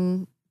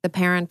being the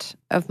parent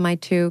of my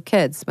 2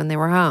 kids when they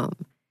were home.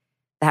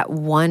 That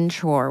one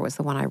chore was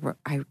the one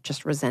I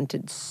just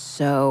resented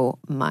so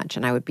much.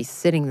 And I would be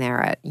sitting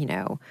there at,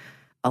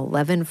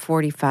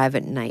 11:45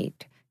 at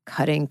night,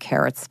 cutting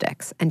carrot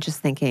sticks and just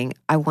thinking,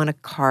 I want to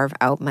carve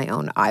out my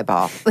own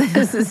eyeball.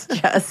 This is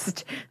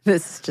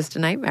just a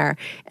nightmare.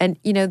 And,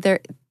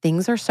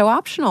 things are so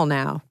optional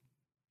now.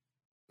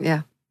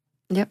 Yeah.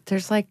 Yep.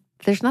 There's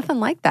nothing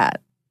like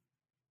that.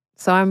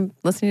 So I'm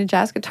listening to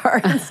jazz guitar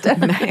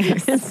instead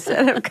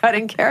of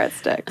cutting carrot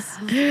sticks.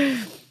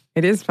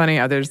 It is funny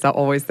how there's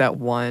always that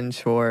one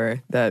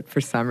chore that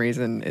for some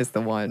reason is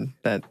the one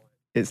that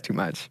is too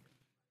much.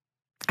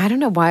 I don't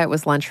know why it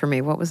was lunch for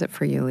me. What was it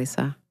for you,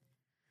 Lisa?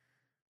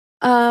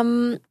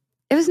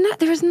 It was not.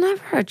 There was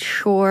never a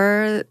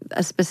chore,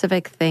 a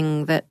specific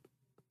thing that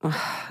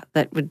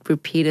would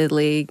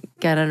repeatedly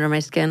get under my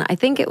skin. I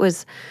think it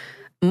was,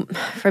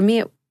 for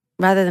me,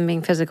 rather than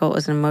being physical, it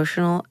was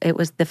emotional. It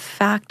was the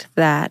fact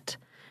that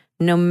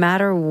no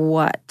matter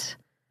what,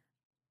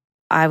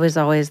 I was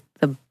always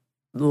the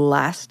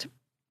last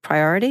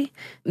priority.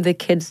 The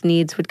kids'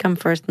 needs would come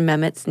first.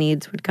 Mehmet's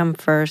needs would come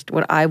first.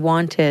 What I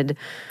wanted.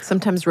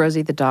 Sometimes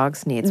Rosie the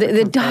dog's needs.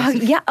 The dog.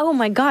 First. Yeah. Oh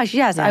my gosh.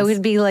 Yes. I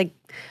would be like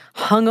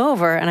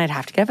hungover, and I'd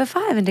have to get up at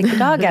 5 and take the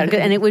dog out,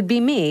 and it would be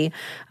me,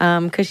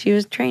 because she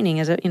was training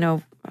as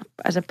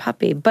a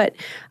puppy. But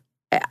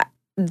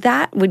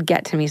that would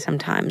get to me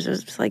sometimes. It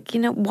was just like,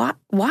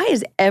 why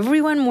is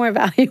everyone more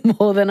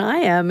valuable than I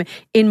am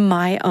in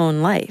my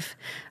own life?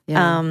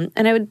 Yeah.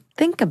 And I would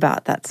think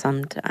about that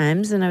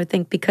sometimes, and I would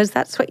think, because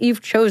that's what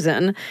you've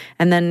chosen,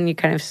 and then you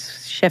kind of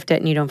shift it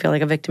and you don't feel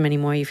like a victim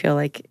anymore. You feel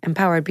like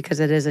empowered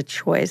because it is a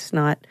choice,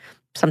 not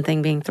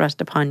something being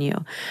thrust upon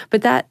you.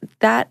 But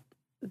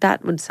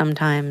that would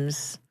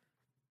sometimes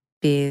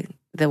be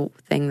the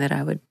thing that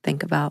I would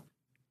think about.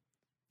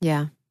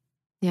 Yeah.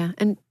 Yeah,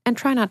 and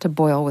try not to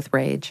boil with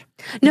rage.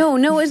 No,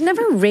 it was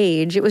never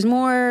rage. It was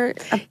more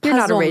a puzzlement. You're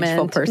not a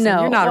rageful person.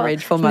 No, you're not a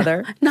rageful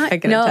mother. I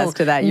can attest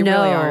to that. You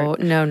really are.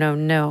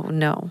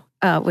 No.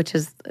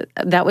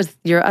 That was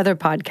your other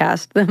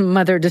podcast, the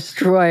Mother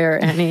Destroyer,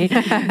 Annie,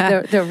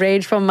 the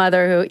rageful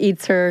mother who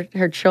eats her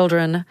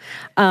children.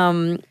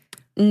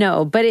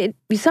 No, but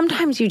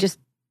sometimes you just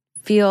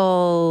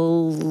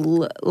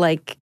feel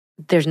like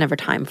there's never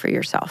time for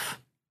yourself.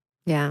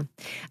 Yeah.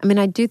 I mean,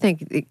 I do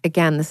think,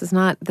 again, this is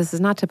not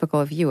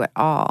typical of you at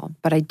all,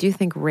 but I do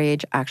think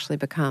rage actually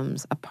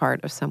becomes a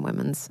part of some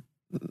women's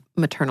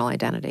maternal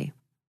identity.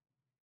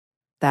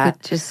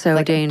 Which is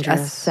so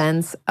dangerous. A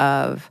sense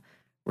of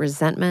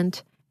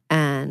resentment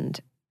and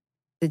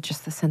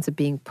just the sense of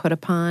being put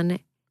upon.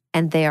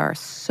 And they are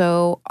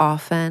so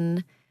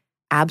often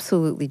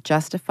absolutely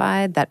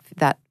justified, that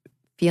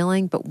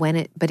feeling,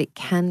 but it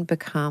can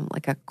become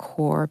like a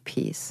core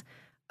piece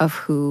of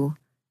who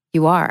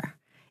you are.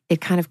 It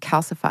kind of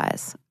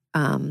calcifies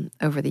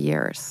over the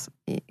years.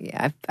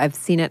 I've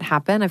seen it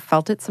happen. I've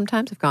felt it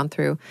sometimes. I've gone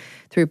through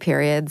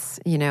periods,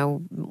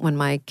 when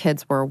my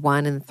kids were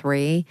 1 and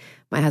 3,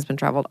 my husband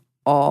traveled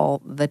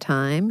all the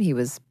time. He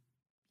was,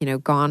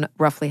 gone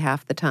roughly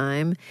half the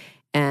time.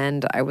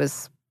 And I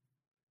was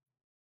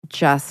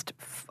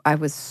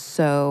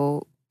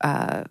so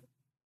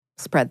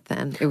spread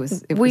thin.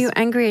 Were you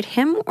angry at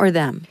him or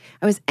them?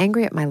 I was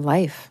angry at my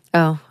life.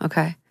 Oh,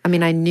 okay. I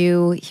mean, I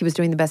knew he was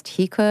doing the best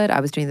he could.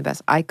 I was doing the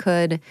best I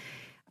could.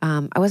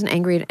 I wasn't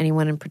angry at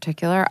anyone in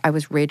particular. I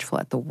was rageful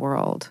at the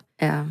world.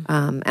 Yeah.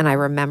 And I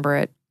remember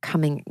it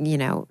coming,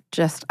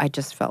 I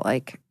just felt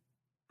like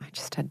I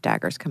just had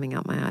daggers coming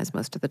out my eyes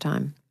most of the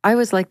time. I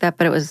was like that,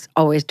 but it was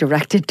always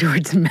directed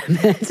towards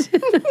Mehmet.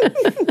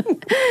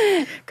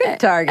 Good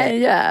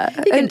target. Yeah.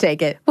 He can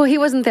take it. Well, he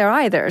wasn't there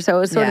either. So it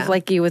was sort of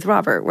like you with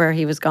Robert, where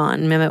he was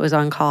gone. Mehmet was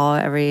on call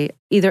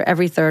either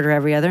every third or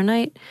every other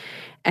night.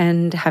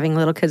 And having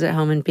little kids at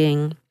home and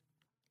being,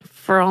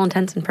 for all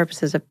intents and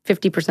purposes, a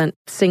 50%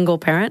 single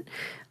parent,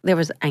 there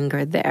was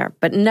anger there,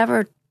 but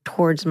never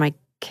towards my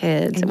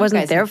kids. It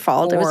wasn't their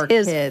fault. It was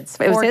his. Kids.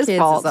 It was his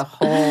fault. Is a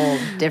whole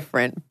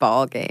different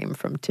ball game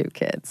from 2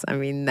 kids. I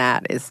mean,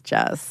 that is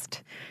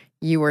just,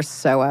 you were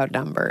so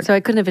outnumbered. So I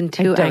couldn't have been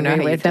too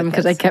angry with him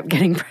because I kept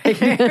getting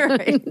pregnant.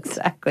 Right,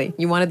 exactly.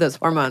 You wanted those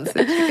hormones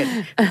that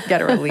you could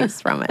get a release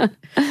from it.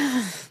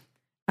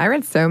 I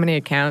read so many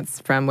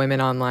accounts from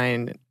women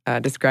online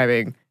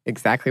describing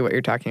exactly what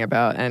you're talking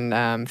about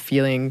and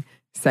feeling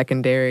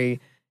secondary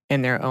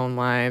in their own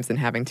lives and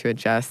having to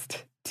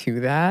adjust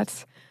to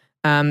that.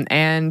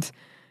 And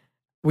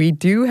we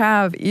do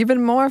have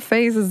even more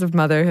phases of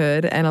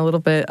motherhood and a little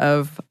bit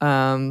of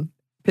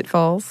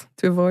pitfalls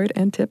to avoid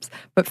and tips.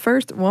 But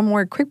first, one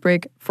more quick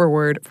break for a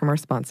word from our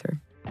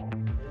sponsor.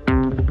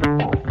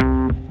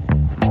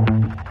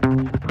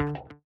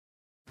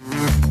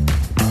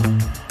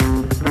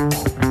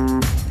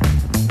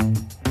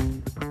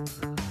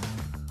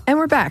 And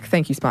we're back.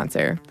 Thank you,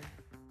 sponsor.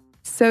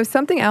 So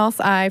something else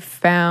I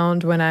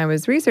found when I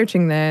was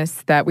researching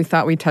this that we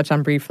thought we'd touch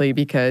on briefly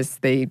because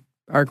they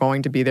are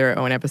going to be their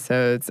own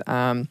episodes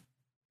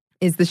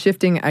is the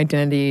shifting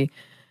identity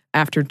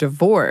after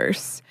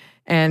divorce.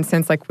 And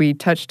since, like we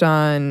touched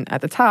on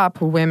at the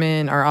top,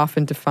 women are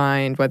often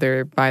defined,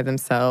 whether by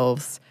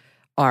themselves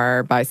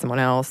or by someone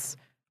else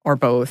or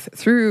both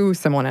through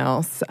someone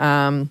else,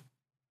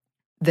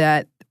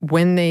 that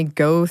when they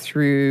go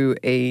through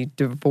a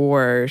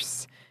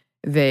divorce,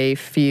 they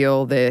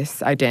feel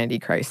this identity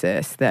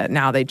crisis that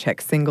now they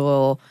check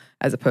single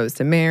as opposed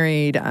to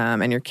married,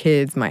 and your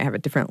kids might have a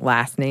different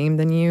last name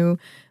than you.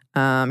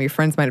 Your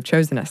friends might have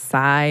chosen a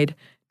side,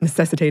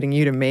 necessitating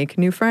you to make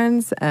new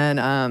friends. And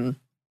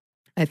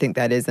I think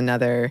that is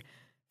another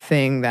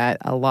thing that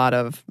a lot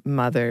of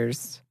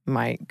mothers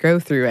might go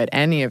through at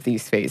any of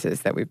these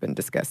phases that we've been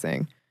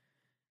discussing.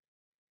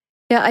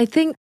 Yeah, I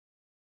think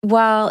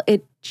while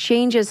it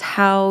changes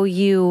how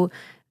you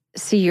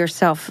see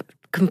yourself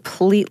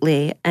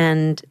completely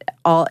and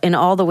in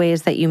all the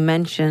ways that you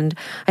mentioned,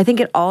 I think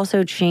it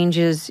also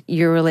changes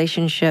your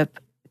relationship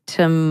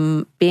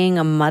to being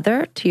a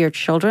mother to your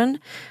children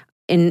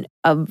in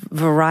a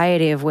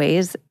variety of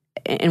ways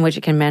in which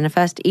it can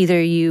manifest.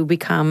 Either you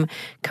become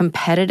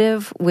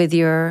competitive with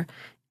your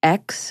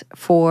ex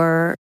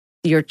for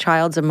your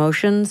child's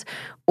emotions,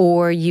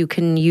 or you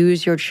can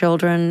use your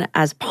children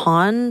as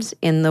pawns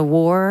in the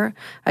war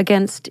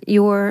against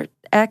your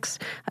ex.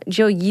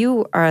 Jill,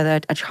 you are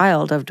a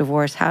child of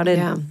divorce. How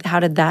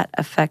did that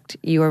affect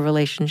your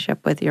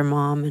relationship with your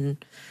mom?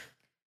 And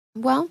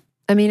well,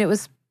 I mean, it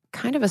was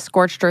kind of a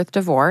scorched earth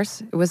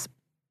divorce. It was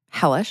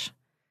hellish.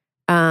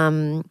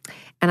 And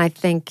I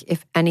think,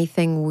 if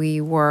anything,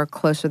 we were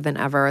closer than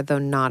ever, though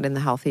not in the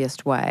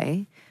healthiest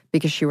way,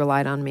 because she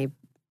relied on me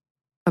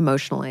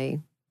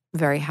emotionally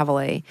very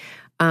heavily.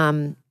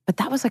 But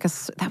that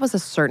was a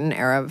certain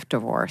era of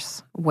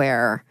divorce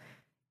where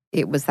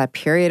it was that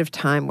period of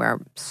time where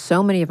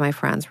so many of my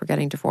friends were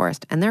getting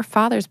divorced and their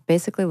fathers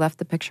basically left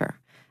the picture.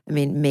 I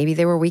mean, maybe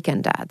they were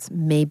weekend dads,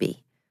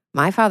 maybe.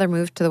 My father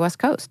moved to the West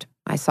Coast.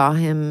 I saw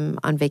him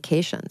on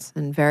vacations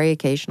and very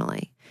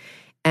occasionally.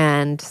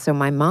 And so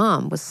my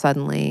mom was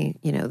suddenly,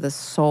 the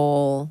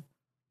sole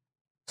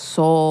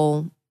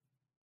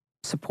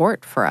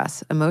support for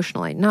us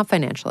emotionally, not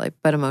financially,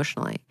 but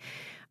emotionally.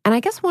 And I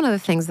guess one of the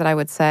things that I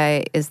would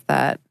say is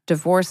that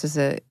divorce is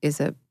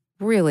a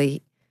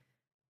really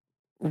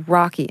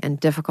rocky and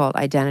difficult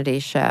identity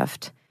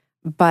shift.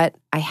 But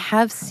I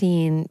have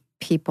seen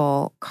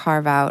people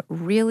carve out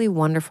really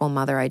wonderful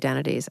mother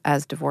identities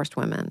as divorced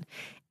women.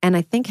 And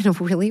I think in a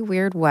really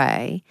weird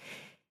way,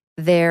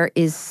 there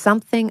is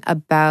something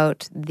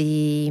about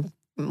the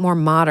more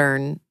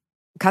modern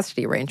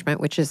custody arrangement,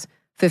 which is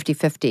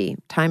 50-50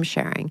 time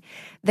sharing,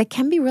 that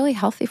can be really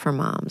healthy for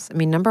moms. I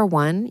mean, number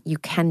one, you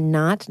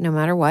cannot, no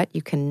matter what,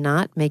 you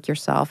cannot make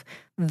yourself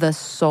the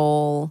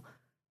sole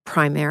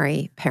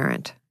primary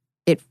parent.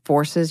 It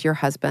forces your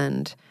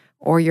husband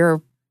or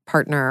your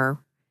partner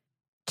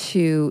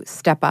to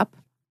step up.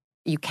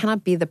 You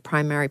cannot be the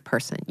primary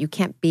person. You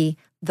can't be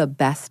the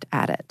best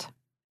at it.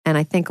 And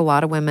I think a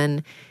lot of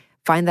women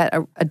find that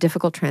a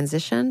difficult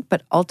transition,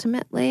 but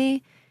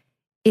ultimately,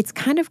 it's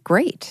kind of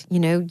great.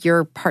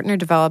 Your partner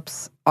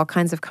develops all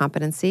kinds of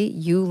competency.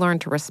 You learn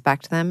to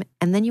respect them.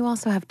 And then you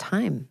also have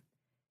time.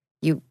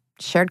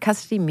 Shared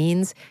custody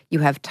means you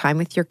have time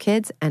with your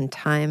kids and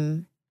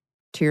time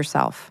to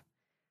yourself.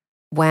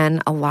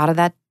 When a lot of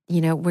that,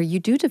 where you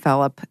do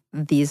develop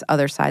these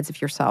other sides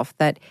of yourself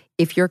that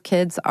if your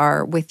kids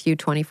are with you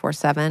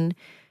 24/7,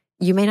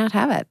 you may not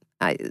have it.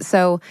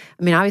 So,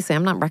 I mean, obviously,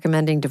 I'm not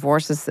recommending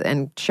divorces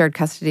and shared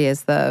custody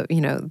as the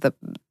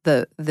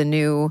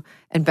new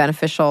and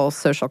beneficial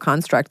social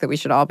construct that we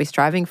should all be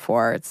striving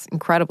for. It's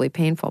incredibly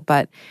painful,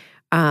 but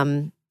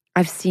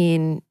I've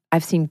seen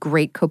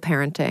great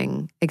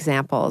co-parenting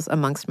examples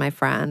amongst my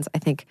friends. I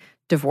think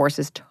divorce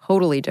is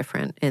totally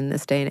different in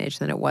this day and age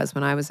than it was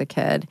when I was a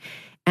kid.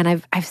 And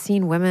I've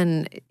seen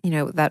women,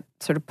 that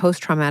sort of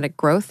post-traumatic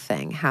growth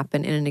thing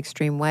happen in an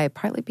extreme way,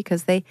 partly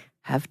because they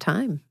have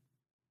time.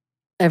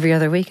 Every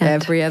other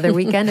weekend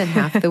and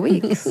half the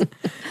weeks.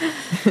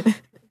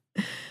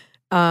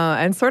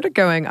 And sort of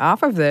going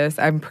off of this,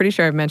 I'm pretty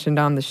sure I've mentioned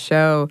on the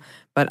show,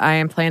 but I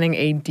am planning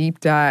a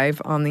deep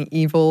dive on the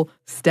evil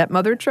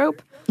stepmother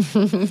trope.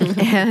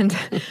 And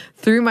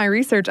through my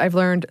research, I've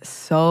learned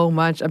so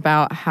much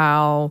about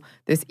how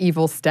this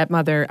evil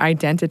stepmother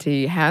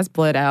identity has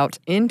bled out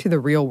into the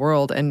real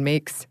world and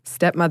makes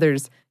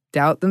stepmothers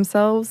doubt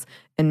themselves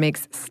and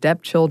makes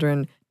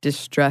stepchildren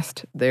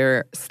distrust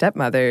their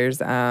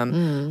stepmothers.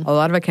 A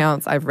lot of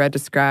accounts I've read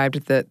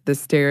described that the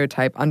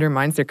stereotype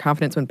undermines their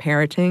confidence when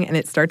parenting, and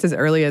it starts as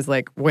early as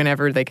like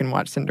whenever they can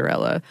watch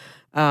Cinderella.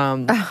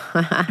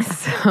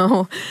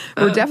 So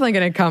we're definitely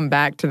going to come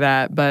back to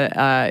that. But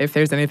if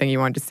there's anything you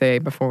want to say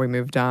before we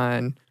moved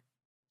on.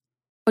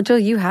 Well, Jill,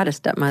 you had a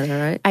stepmother,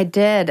 right? I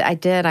did.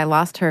 I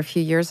lost her a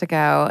few years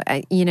ago.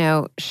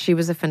 She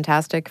was a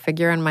fantastic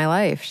figure in my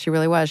life. She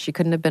really was. She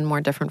couldn't have been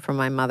more different from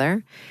my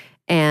mother.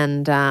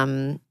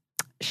 And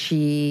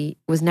she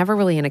was never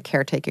really in a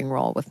caretaking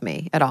role with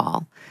me at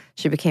all.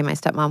 She became my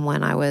stepmom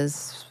when I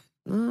was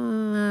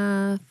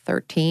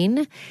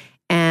 13.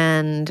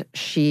 And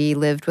she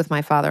lived with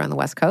my father on the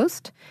West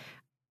Coast.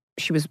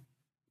 She was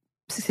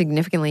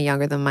significantly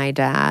younger than my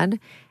dad,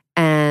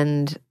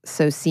 and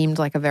so seemed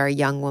like a very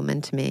young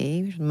woman to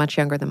me, much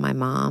younger than my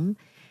mom.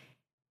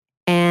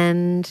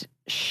 And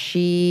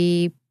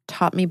she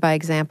taught me by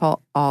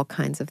example all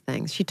kinds of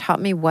things. She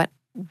taught me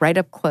right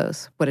up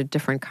close, what a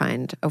different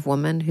kind of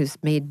woman who's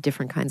made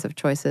different kinds of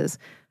choices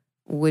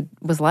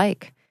was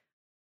like.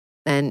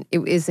 And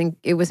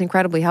it was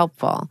incredibly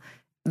helpful.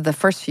 The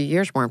first few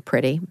years weren't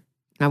pretty.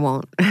 I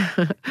won't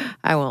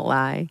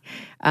lie.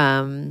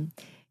 And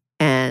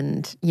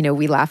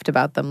we laughed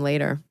about them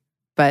later,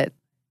 but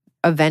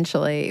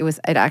eventually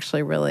it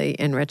actually really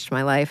enriched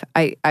my life.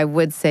 I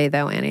would say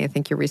though, Annie, I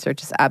think your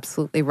research is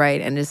absolutely right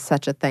and is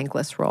such a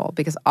thankless role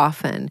because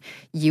often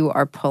you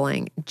are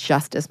pulling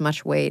just as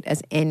much weight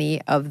as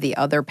any of the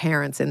other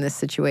parents in this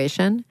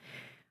situation.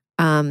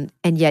 And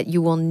yet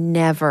you will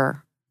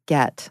never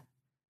get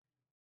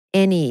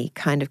any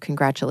kind of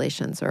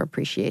congratulations or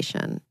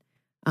appreciation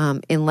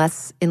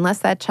unless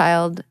that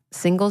child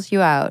singles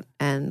you out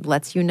and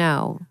lets you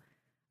know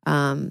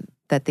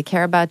that they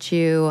care about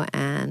you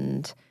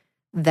and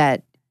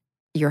that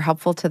you're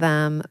helpful to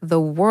them. The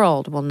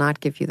world will not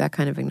give you that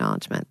kind of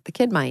acknowledgement. The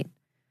kid might,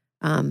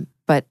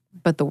 but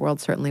the world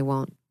certainly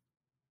won't.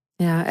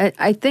 Yeah,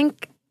 I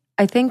think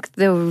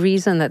the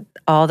reason that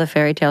all the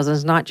fairy tales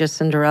is not just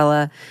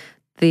Cinderella,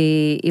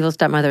 the evil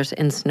stepmothers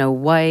in Snow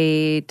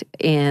White,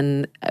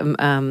 in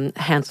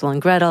Hansel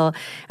and Gretel,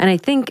 and I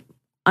think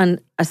on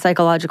a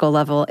psychological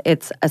level,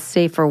 it's a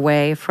safer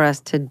way for us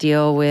to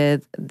deal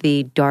with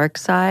the dark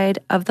side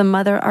of the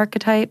mother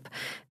archetype,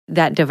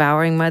 that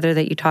devouring mother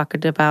that you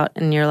talked about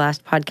in your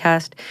last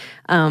podcast,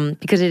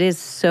 because it is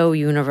so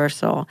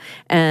universal.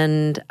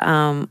 And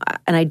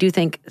I do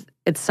think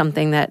it's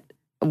something that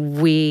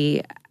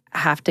we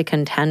have to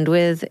contend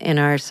with in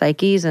our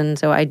psyches. And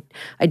so I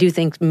do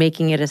think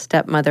making it a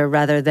stepmother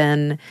rather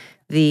than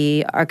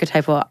the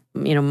archetypal,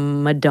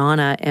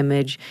 Madonna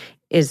image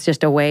is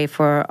just a way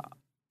for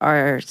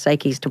our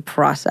psyches to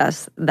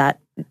process that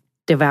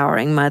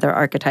devouring mother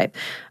archetype.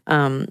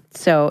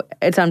 So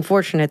it's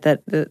unfortunate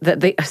that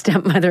the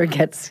stepmother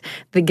gets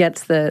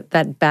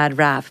that bad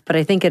rap, but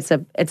I think it's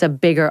a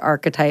bigger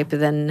archetype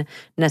than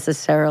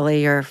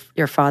necessarily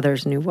your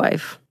father's new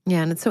wife.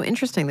 Yeah, and it's so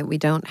interesting that we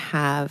don't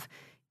have,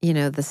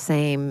 the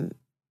same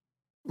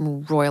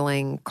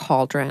roiling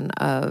cauldron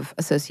of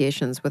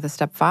associations with a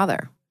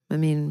stepfather. I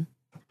mean,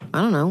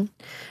 I don't know.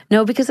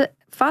 No, because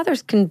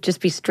fathers can just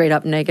be straight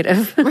up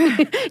negative.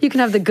 You can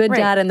have the good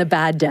dad and the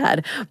bad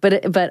dad,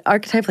 but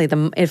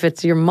archetypally, if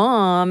it's your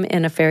mom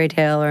in a fairy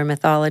tale or a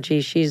mythology,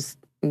 she's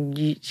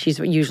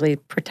usually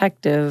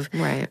protective,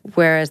 right?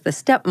 Whereas the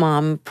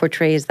stepmom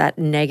portrays that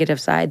negative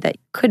side that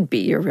could be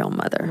your real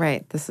mother,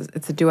 right?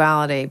 It's a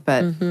duality,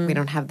 but we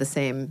don't have the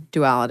same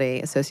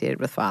duality associated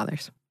with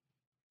fathers.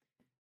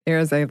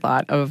 There's a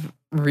lot of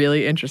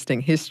really interesting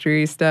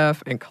history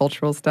stuff and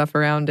cultural stuff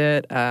around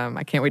it.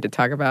 I can't wait to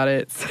talk about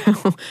it.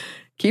 So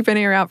keep an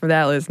ear out for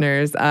that,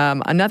 listeners.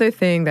 Another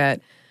thing that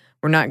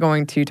we're not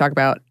going to talk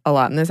about a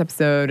lot in this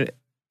episode,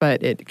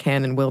 but it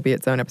can and will be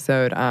its own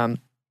episode,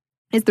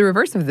 is the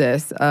reverse of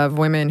this, of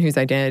women whose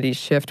identities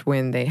shift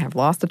when they have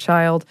lost a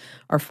child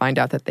or find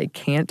out that they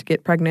can't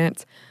get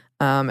pregnant.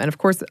 And of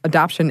course,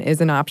 adoption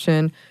is an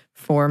option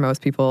for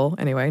most people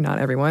anyway, not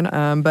everyone.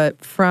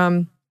 But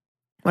from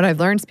what I've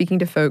learned speaking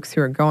to folks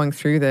who are going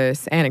through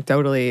this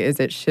anecdotally is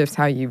it shifts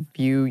how you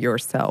view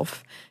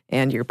yourself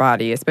and your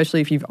body,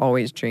 especially if you've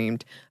always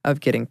dreamed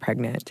of getting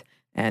pregnant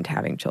and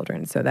having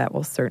children. So that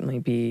will certainly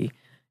be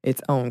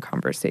its own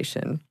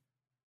conversation.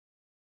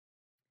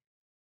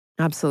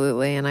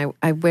 Absolutely. And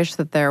I wish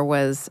that there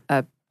was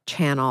a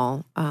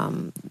channel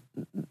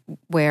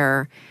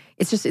where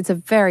it's a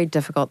very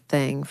difficult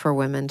thing for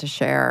women to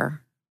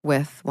share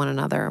with one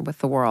another, with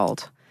the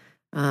world.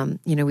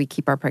 We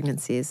keep our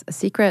pregnancies a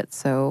secret,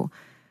 so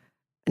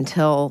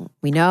until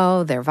we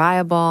know they're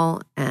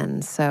viable.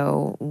 And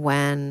so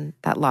when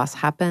that loss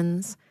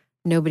happens,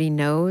 nobody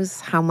knows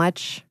how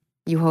much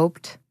you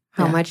hoped,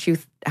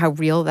 how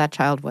real that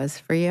child was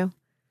for you.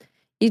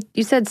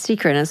 You said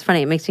secret, and it's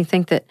funny. It makes me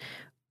think that,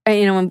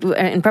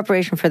 in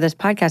preparation for this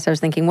podcast, I was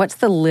thinking, what's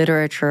the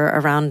literature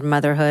around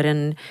motherhood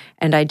and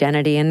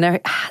identity? And there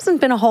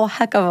hasn't been a whole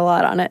heck of a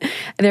lot on it.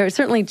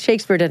 Certainly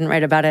Shakespeare didn't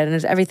write about it,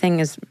 and everything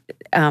is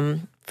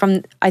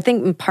I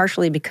think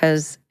partially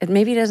because it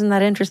maybe isn't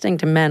that interesting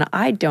to men.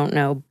 I don't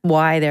know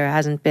why there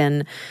hasn't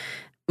been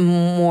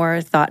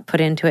more thought put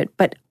into it.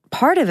 But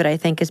part of it, I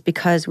think, is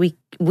because we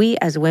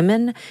as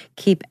women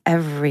keep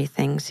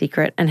everything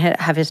secret and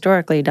have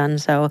historically done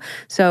so.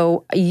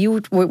 So we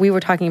were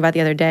talking about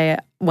the other day,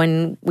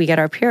 when we get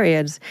our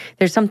periods,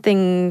 there's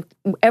something,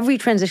 every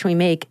transition we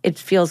make, it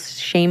feels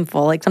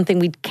shameful, like something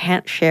we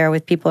can't share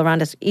with people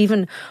around us.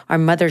 Even our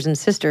mothers and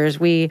sisters,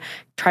 we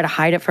try to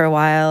hide it for a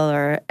while,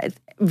 or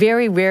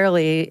very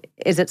rarely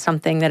is it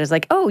something that is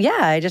like, oh yeah,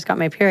 I just got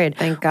my period.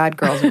 Thank God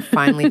girls are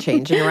finally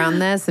changing around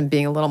this and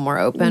being a little more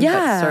open,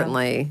 but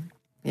certainly,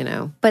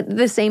 But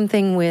the same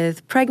thing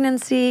with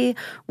pregnancy,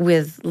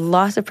 with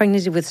loss of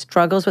pregnancy, with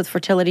struggles with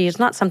fertility. It's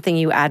not something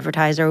you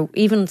advertise or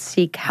even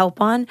seek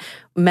help on.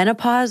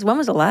 Menopause, when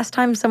was the last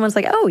time someone's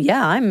like, oh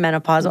yeah, I'm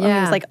menopausal? Yeah.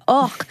 And it's like,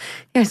 oh,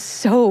 it's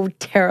so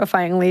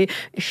terrifyingly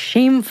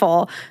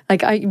shameful.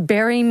 Like,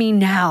 bury me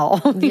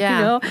now.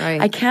 Yeah, right.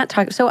 I can't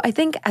talk. So I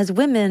think as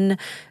women,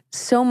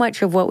 so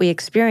much of what we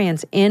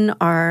experience in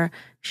our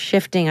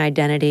shifting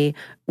identity,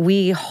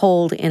 we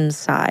hold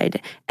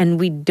inside, and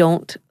we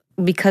don't,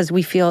 because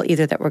we feel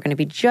either that we're going to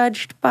be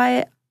judged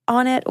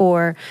on it,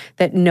 or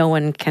that no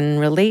one can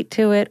relate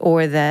to it,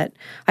 or that,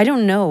 I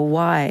don't know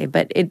why,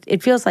 but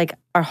it feels like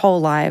our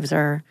whole lives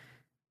are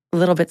a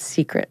little bit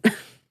secret.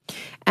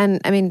 And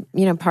I mean,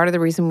 part of the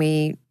reason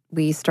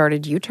we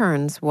started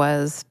U-Turns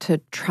was to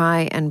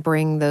try and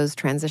bring those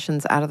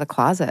transitions out of the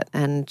closet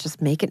and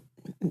just make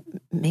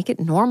it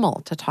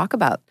normal to talk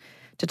about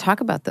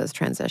those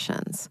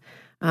transitions.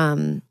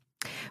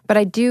 But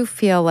I do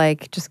feel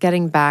like, just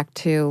getting back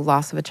to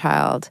loss of a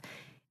child,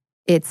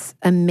 it's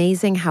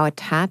amazing how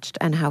attached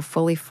and how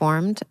fully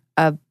formed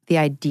the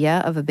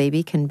idea of a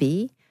baby can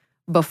be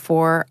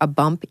before a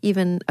bump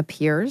even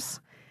appears.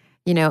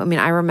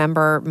 I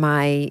remember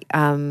my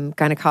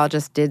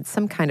gynecologist did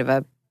some kind of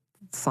a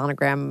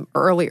sonogram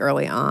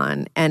early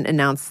on and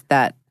announced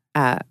that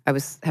I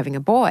was having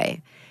a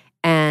boy.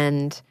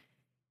 And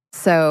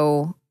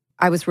so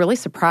I was really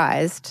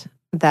surprised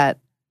that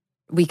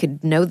we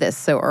could know this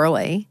so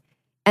early.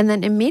 And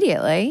then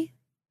immediately,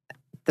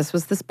 this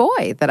was this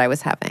boy that I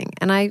was having.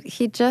 And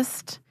he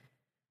just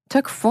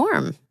took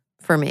form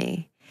for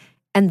me.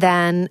 And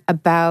then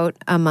about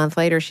a month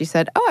later, she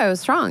said, oh, I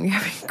was wrong, you're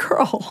having a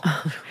girl.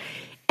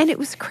 And it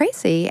was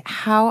crazy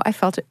how I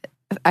felt it.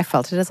 I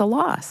felt it as a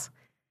loss.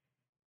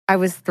 I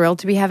was thrilled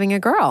to be having a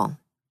girl,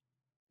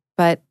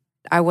 but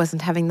I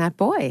wasn't having that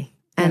boy.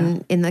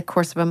 And in the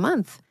course of a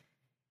month,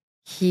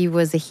 he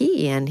was a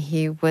he, and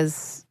he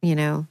was,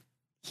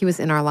 he was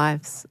in our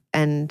lives.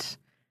 And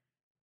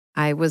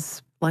I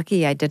was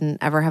lucky I didn't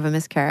ever have a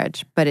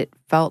miscarriage, but it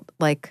felt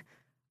like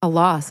a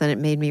loss. And it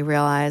made me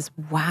realize,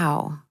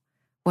 wow,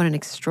 what an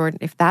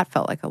extraordinary, if that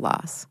felt like a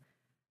loss,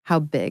 how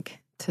big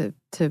to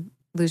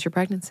lose your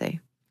pregnancy.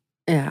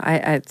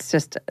 Yeah, it's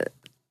just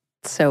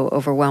so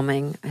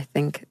overwhelming, I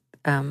think,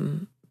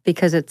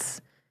 because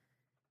it's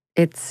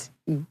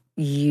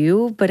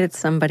you, but it's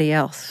somebody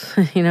else.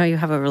 You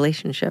have a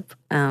relationship.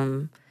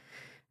 And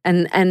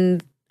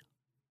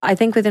I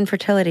think with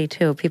infertility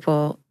too,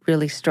 people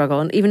really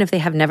struggle. And even if they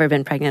have never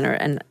been pregnant,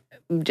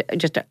 and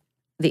just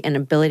the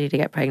inability to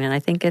get pregnant, I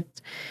think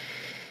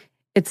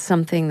it's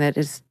something that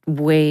is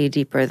way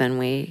deeper than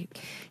we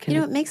can.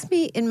 It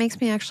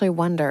makes me actually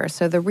wonder.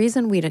 So the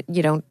reason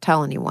you don't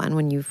tell anyone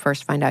when you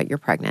first find out you're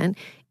pregnant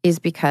is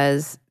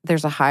because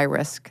there's a high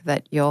risk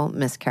that you'll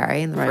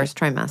miscarry in the first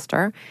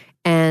trimester,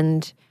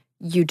 and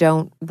you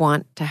don't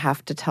want to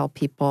have to tell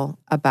people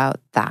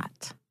about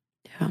that.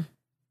 Yeah.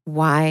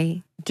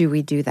 Why do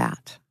we do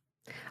that?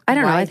 I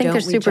don't know. I think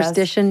there's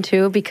superstition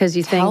too, because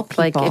you think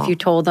like if you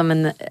told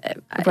them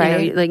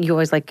like you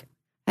always like.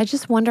 I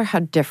just wonder how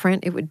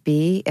different it would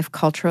be if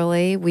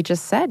culturally we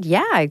just said,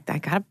 yeah, I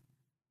got a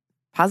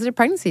positive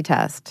pregnancy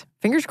test.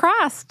 Fingers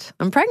crossed,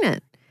 I'm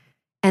pregnant.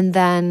 And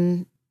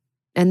then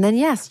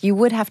yes, you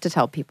would have to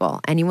tell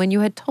people. Anyone you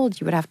had told,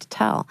 you would have to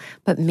tell.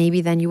 But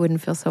maybe then you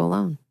wouldn't feel so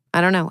alone.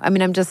 I don't know. I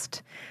mean, I'm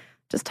just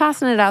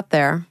tossing it out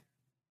there,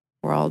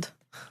 world.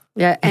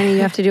 Yeah, and you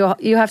have to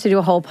do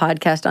a whole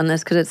podcast on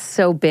this because it's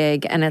so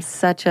big and it's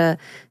such an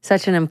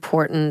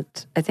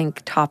important, I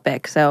think,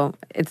 topic. So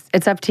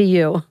it's up to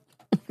you.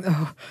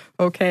 Oh,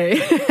 okay.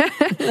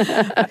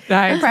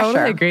 I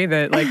totally agree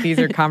that these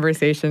are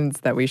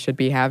conversations that we should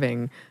be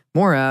having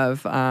more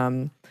of,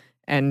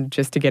 and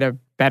just to get a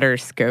better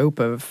scope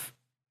of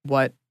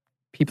what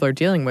people are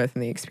dealing with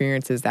and the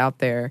experiences out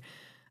there.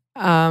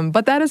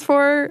 But that is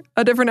for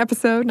a different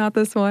episode, not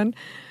this one.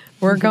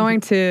 We're going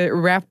to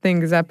wrap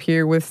things up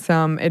here with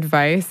some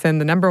advice,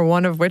 and the number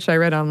one of which I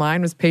read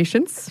online was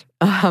patience,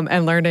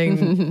 and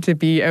learning to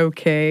be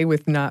okay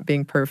with not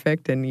being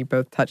perfect, and you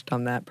both touched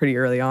on that pretty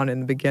early on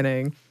in the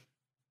beginning.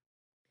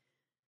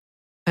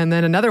 And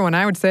then another one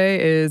I would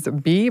say is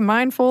be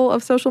mindful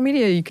of social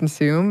media you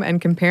consume and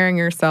comparing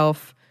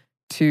yourself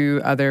to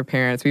other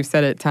parents. We've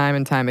said it time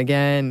and time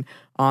again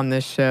on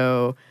this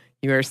show.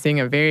 You are seeing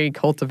a very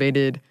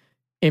cultivated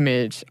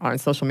image on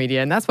social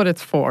media, and that's what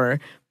it's for.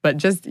 But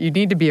just, you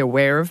need to be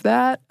aware of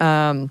that.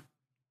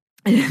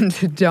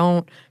 And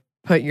don't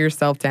put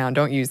yourself down.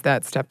 Don't use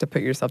that step to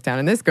put yourself down.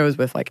 And this goes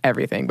with like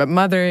everything, but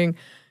mothering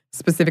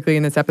specifically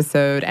in this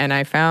episode. And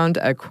I found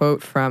a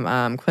quote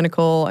from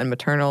clinical and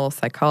maternal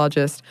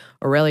psychologist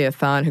Aurelia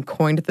Thon, who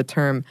coined the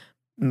term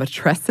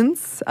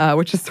matrescence,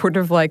 which is sort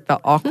of like the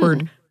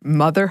awkward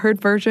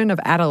motherhood version of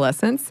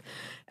adolescence.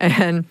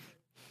 And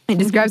it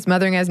describes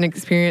mothering as an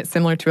experience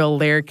similar to a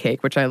layer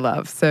cake, which I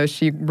love. So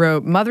she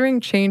wrote, mothering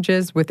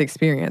changes with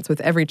experience. With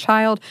every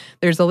child,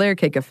 there's a layer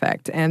cake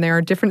effect. And there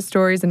are different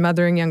stories in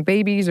mothering young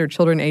babies or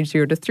children aged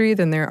 0 to 3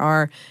 than there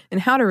are in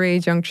how to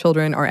raise young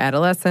children or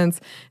adolescents,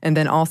 and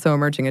then also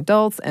emerging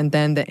adults, and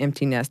then the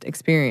empty nest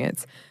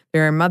experience.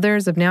 There are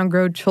mothers of now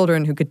grown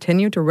children who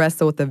continue to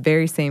wrestle with the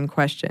very same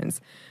questions.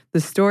 The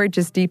story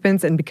just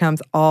deepens and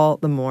becomes all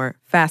the more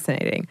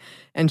fascinating.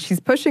 And she's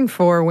pushing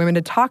for women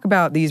to talk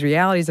about these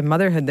realities of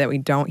motherhood that we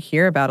don't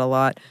hear about a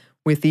lot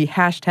with the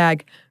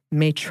hashtag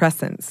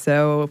matrescence.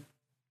 So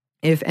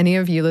if any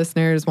of you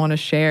listeners want to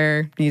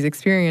share these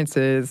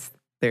experiences,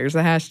 there's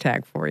a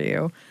hashtag for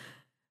you.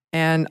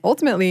 And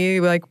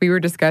ultimately, like we were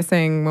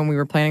discussing when we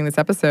were planning this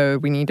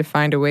episode, we need to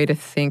find a way to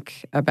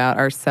think about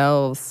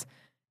ourselves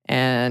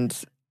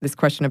and this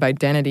question of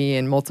identity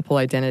and multiple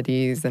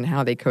identities and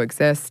how they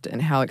coexist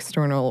and how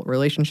external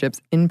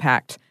relationships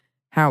impact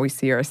how we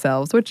see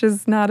ourselves, which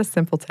is not a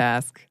simple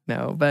task,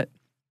 no, but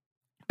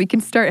we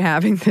can start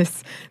having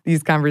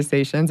these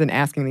conversations and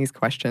asking these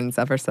questions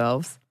of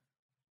ourselves.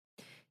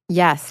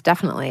 Yes,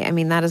 definitely. I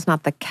mean, that is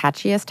not the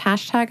catchiest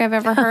hashtag I've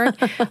ever heard,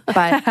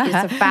 but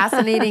it's a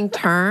fascinating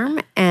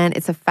term and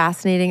it's a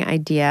fascinating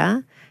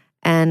idea.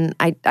 And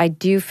I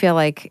do feel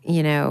like,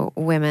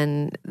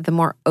 women, the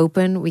more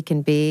open we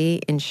can be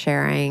in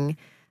sharing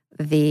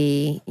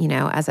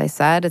as I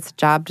said, it's a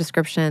job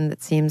description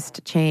that seems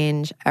to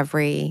change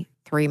every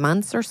 3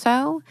 months or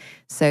so.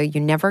 So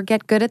you never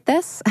get good at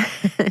this.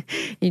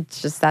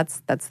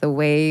 That's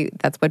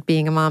what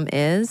being a mom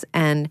is.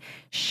 And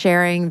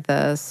sharing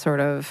the sort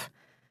of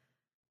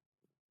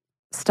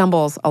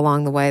stumbles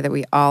along the way that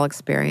we all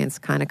experience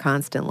kind of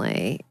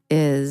constantly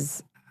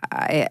is,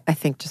 I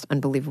think, just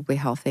unbelievably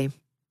healthy.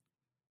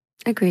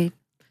 Agreed.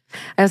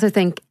 I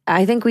think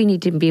we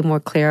need to be more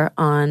clear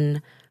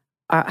on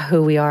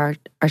who we are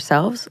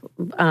ourselves.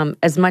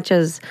 As much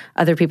as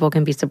other people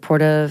can be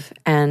supportive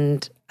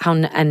and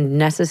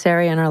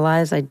necessary in our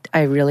lives,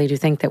 I really do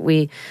think that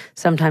we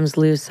sometimes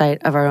lose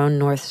sight of our own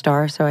North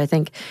Star. So I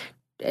think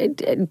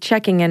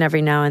checking in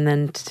every now and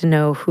then to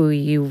know who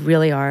you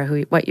really are,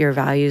 what your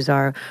values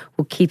are,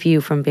 will keep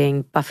you from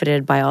being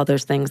buffeted by all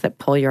those things that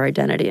pull your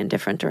identity in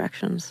different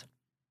directions.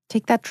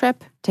 Take that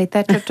trip to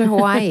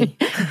Hawaii.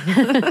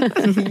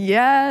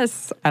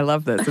 Yes. I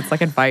love this. It's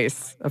like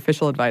advice,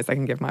 official advice I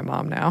can give my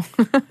mom now.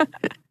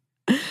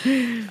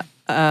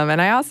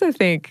 And I also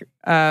think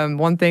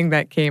one thing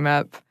that came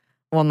up,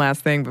 one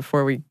last thing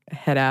before we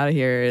head out of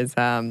here is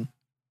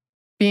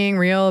being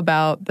real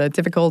about the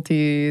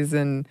difficulties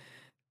and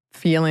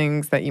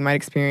feelings that you might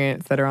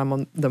experience that are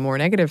on the more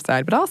negative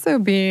side, but also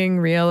being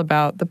real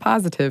about the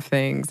positive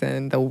things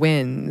and the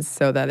wins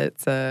so that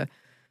it's a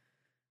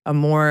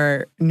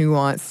more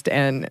nuanced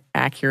and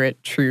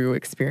accurate, true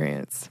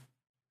experience.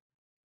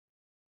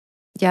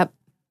 Yep.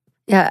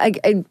 Yeah.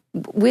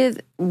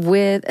 With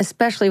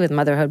especially with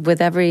motherhood,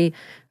 with every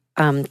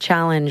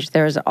challenge,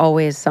 there's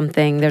always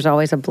something. There's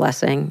always a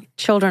blessing.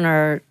 Children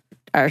are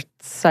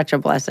such a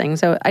blessing.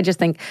 So I just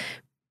think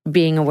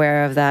being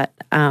aware of that,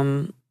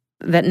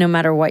 that no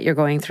matter what you're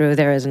going through,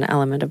 there is an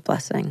element of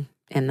blessing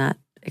in that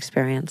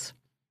experience.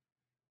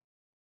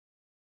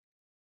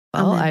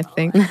 Well, I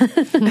think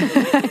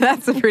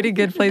that's a pretty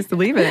good place to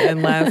leave it,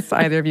 unless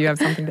either of you have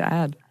something to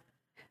add.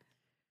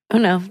 Oh,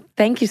 no.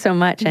 Thank you so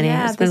much, Annie.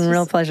 Yeah, it's been a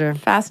real pleasure.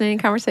 Fascinating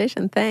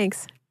conversation.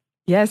 Thanks.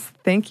 Yes,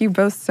 thank you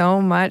both so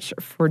much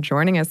for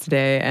joining us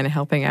today and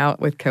helping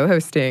out with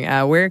co-hosting.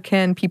 Where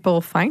can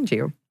people find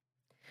you?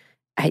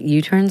 At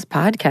U-Turns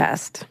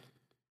Podcast.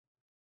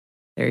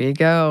 There you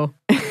go.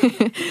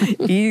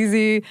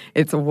 Easy.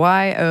 It's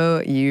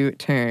YOU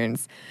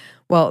Turns.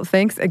 Well,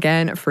 thanks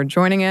again for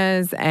joining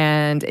us.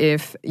 And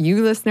if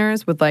you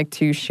listeners would like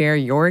to share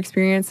your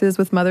experiences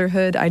with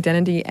motherhood,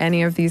 identity,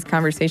 any of these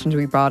conversations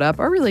we brought up,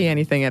 or really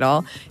anything at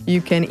all,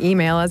 you can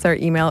email us. Our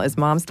email is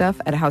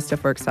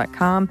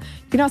momstuff@howstuffworks.com.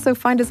 You can also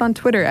find us on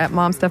Twitter at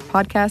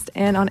momstuffpodcast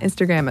and on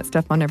Instagram at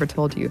Stuff Mom Never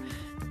Told You.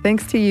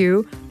 Thanks to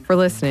you for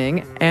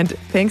listening. And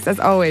thanks, as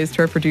always,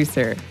 to our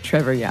producer,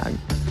 Trevor Young.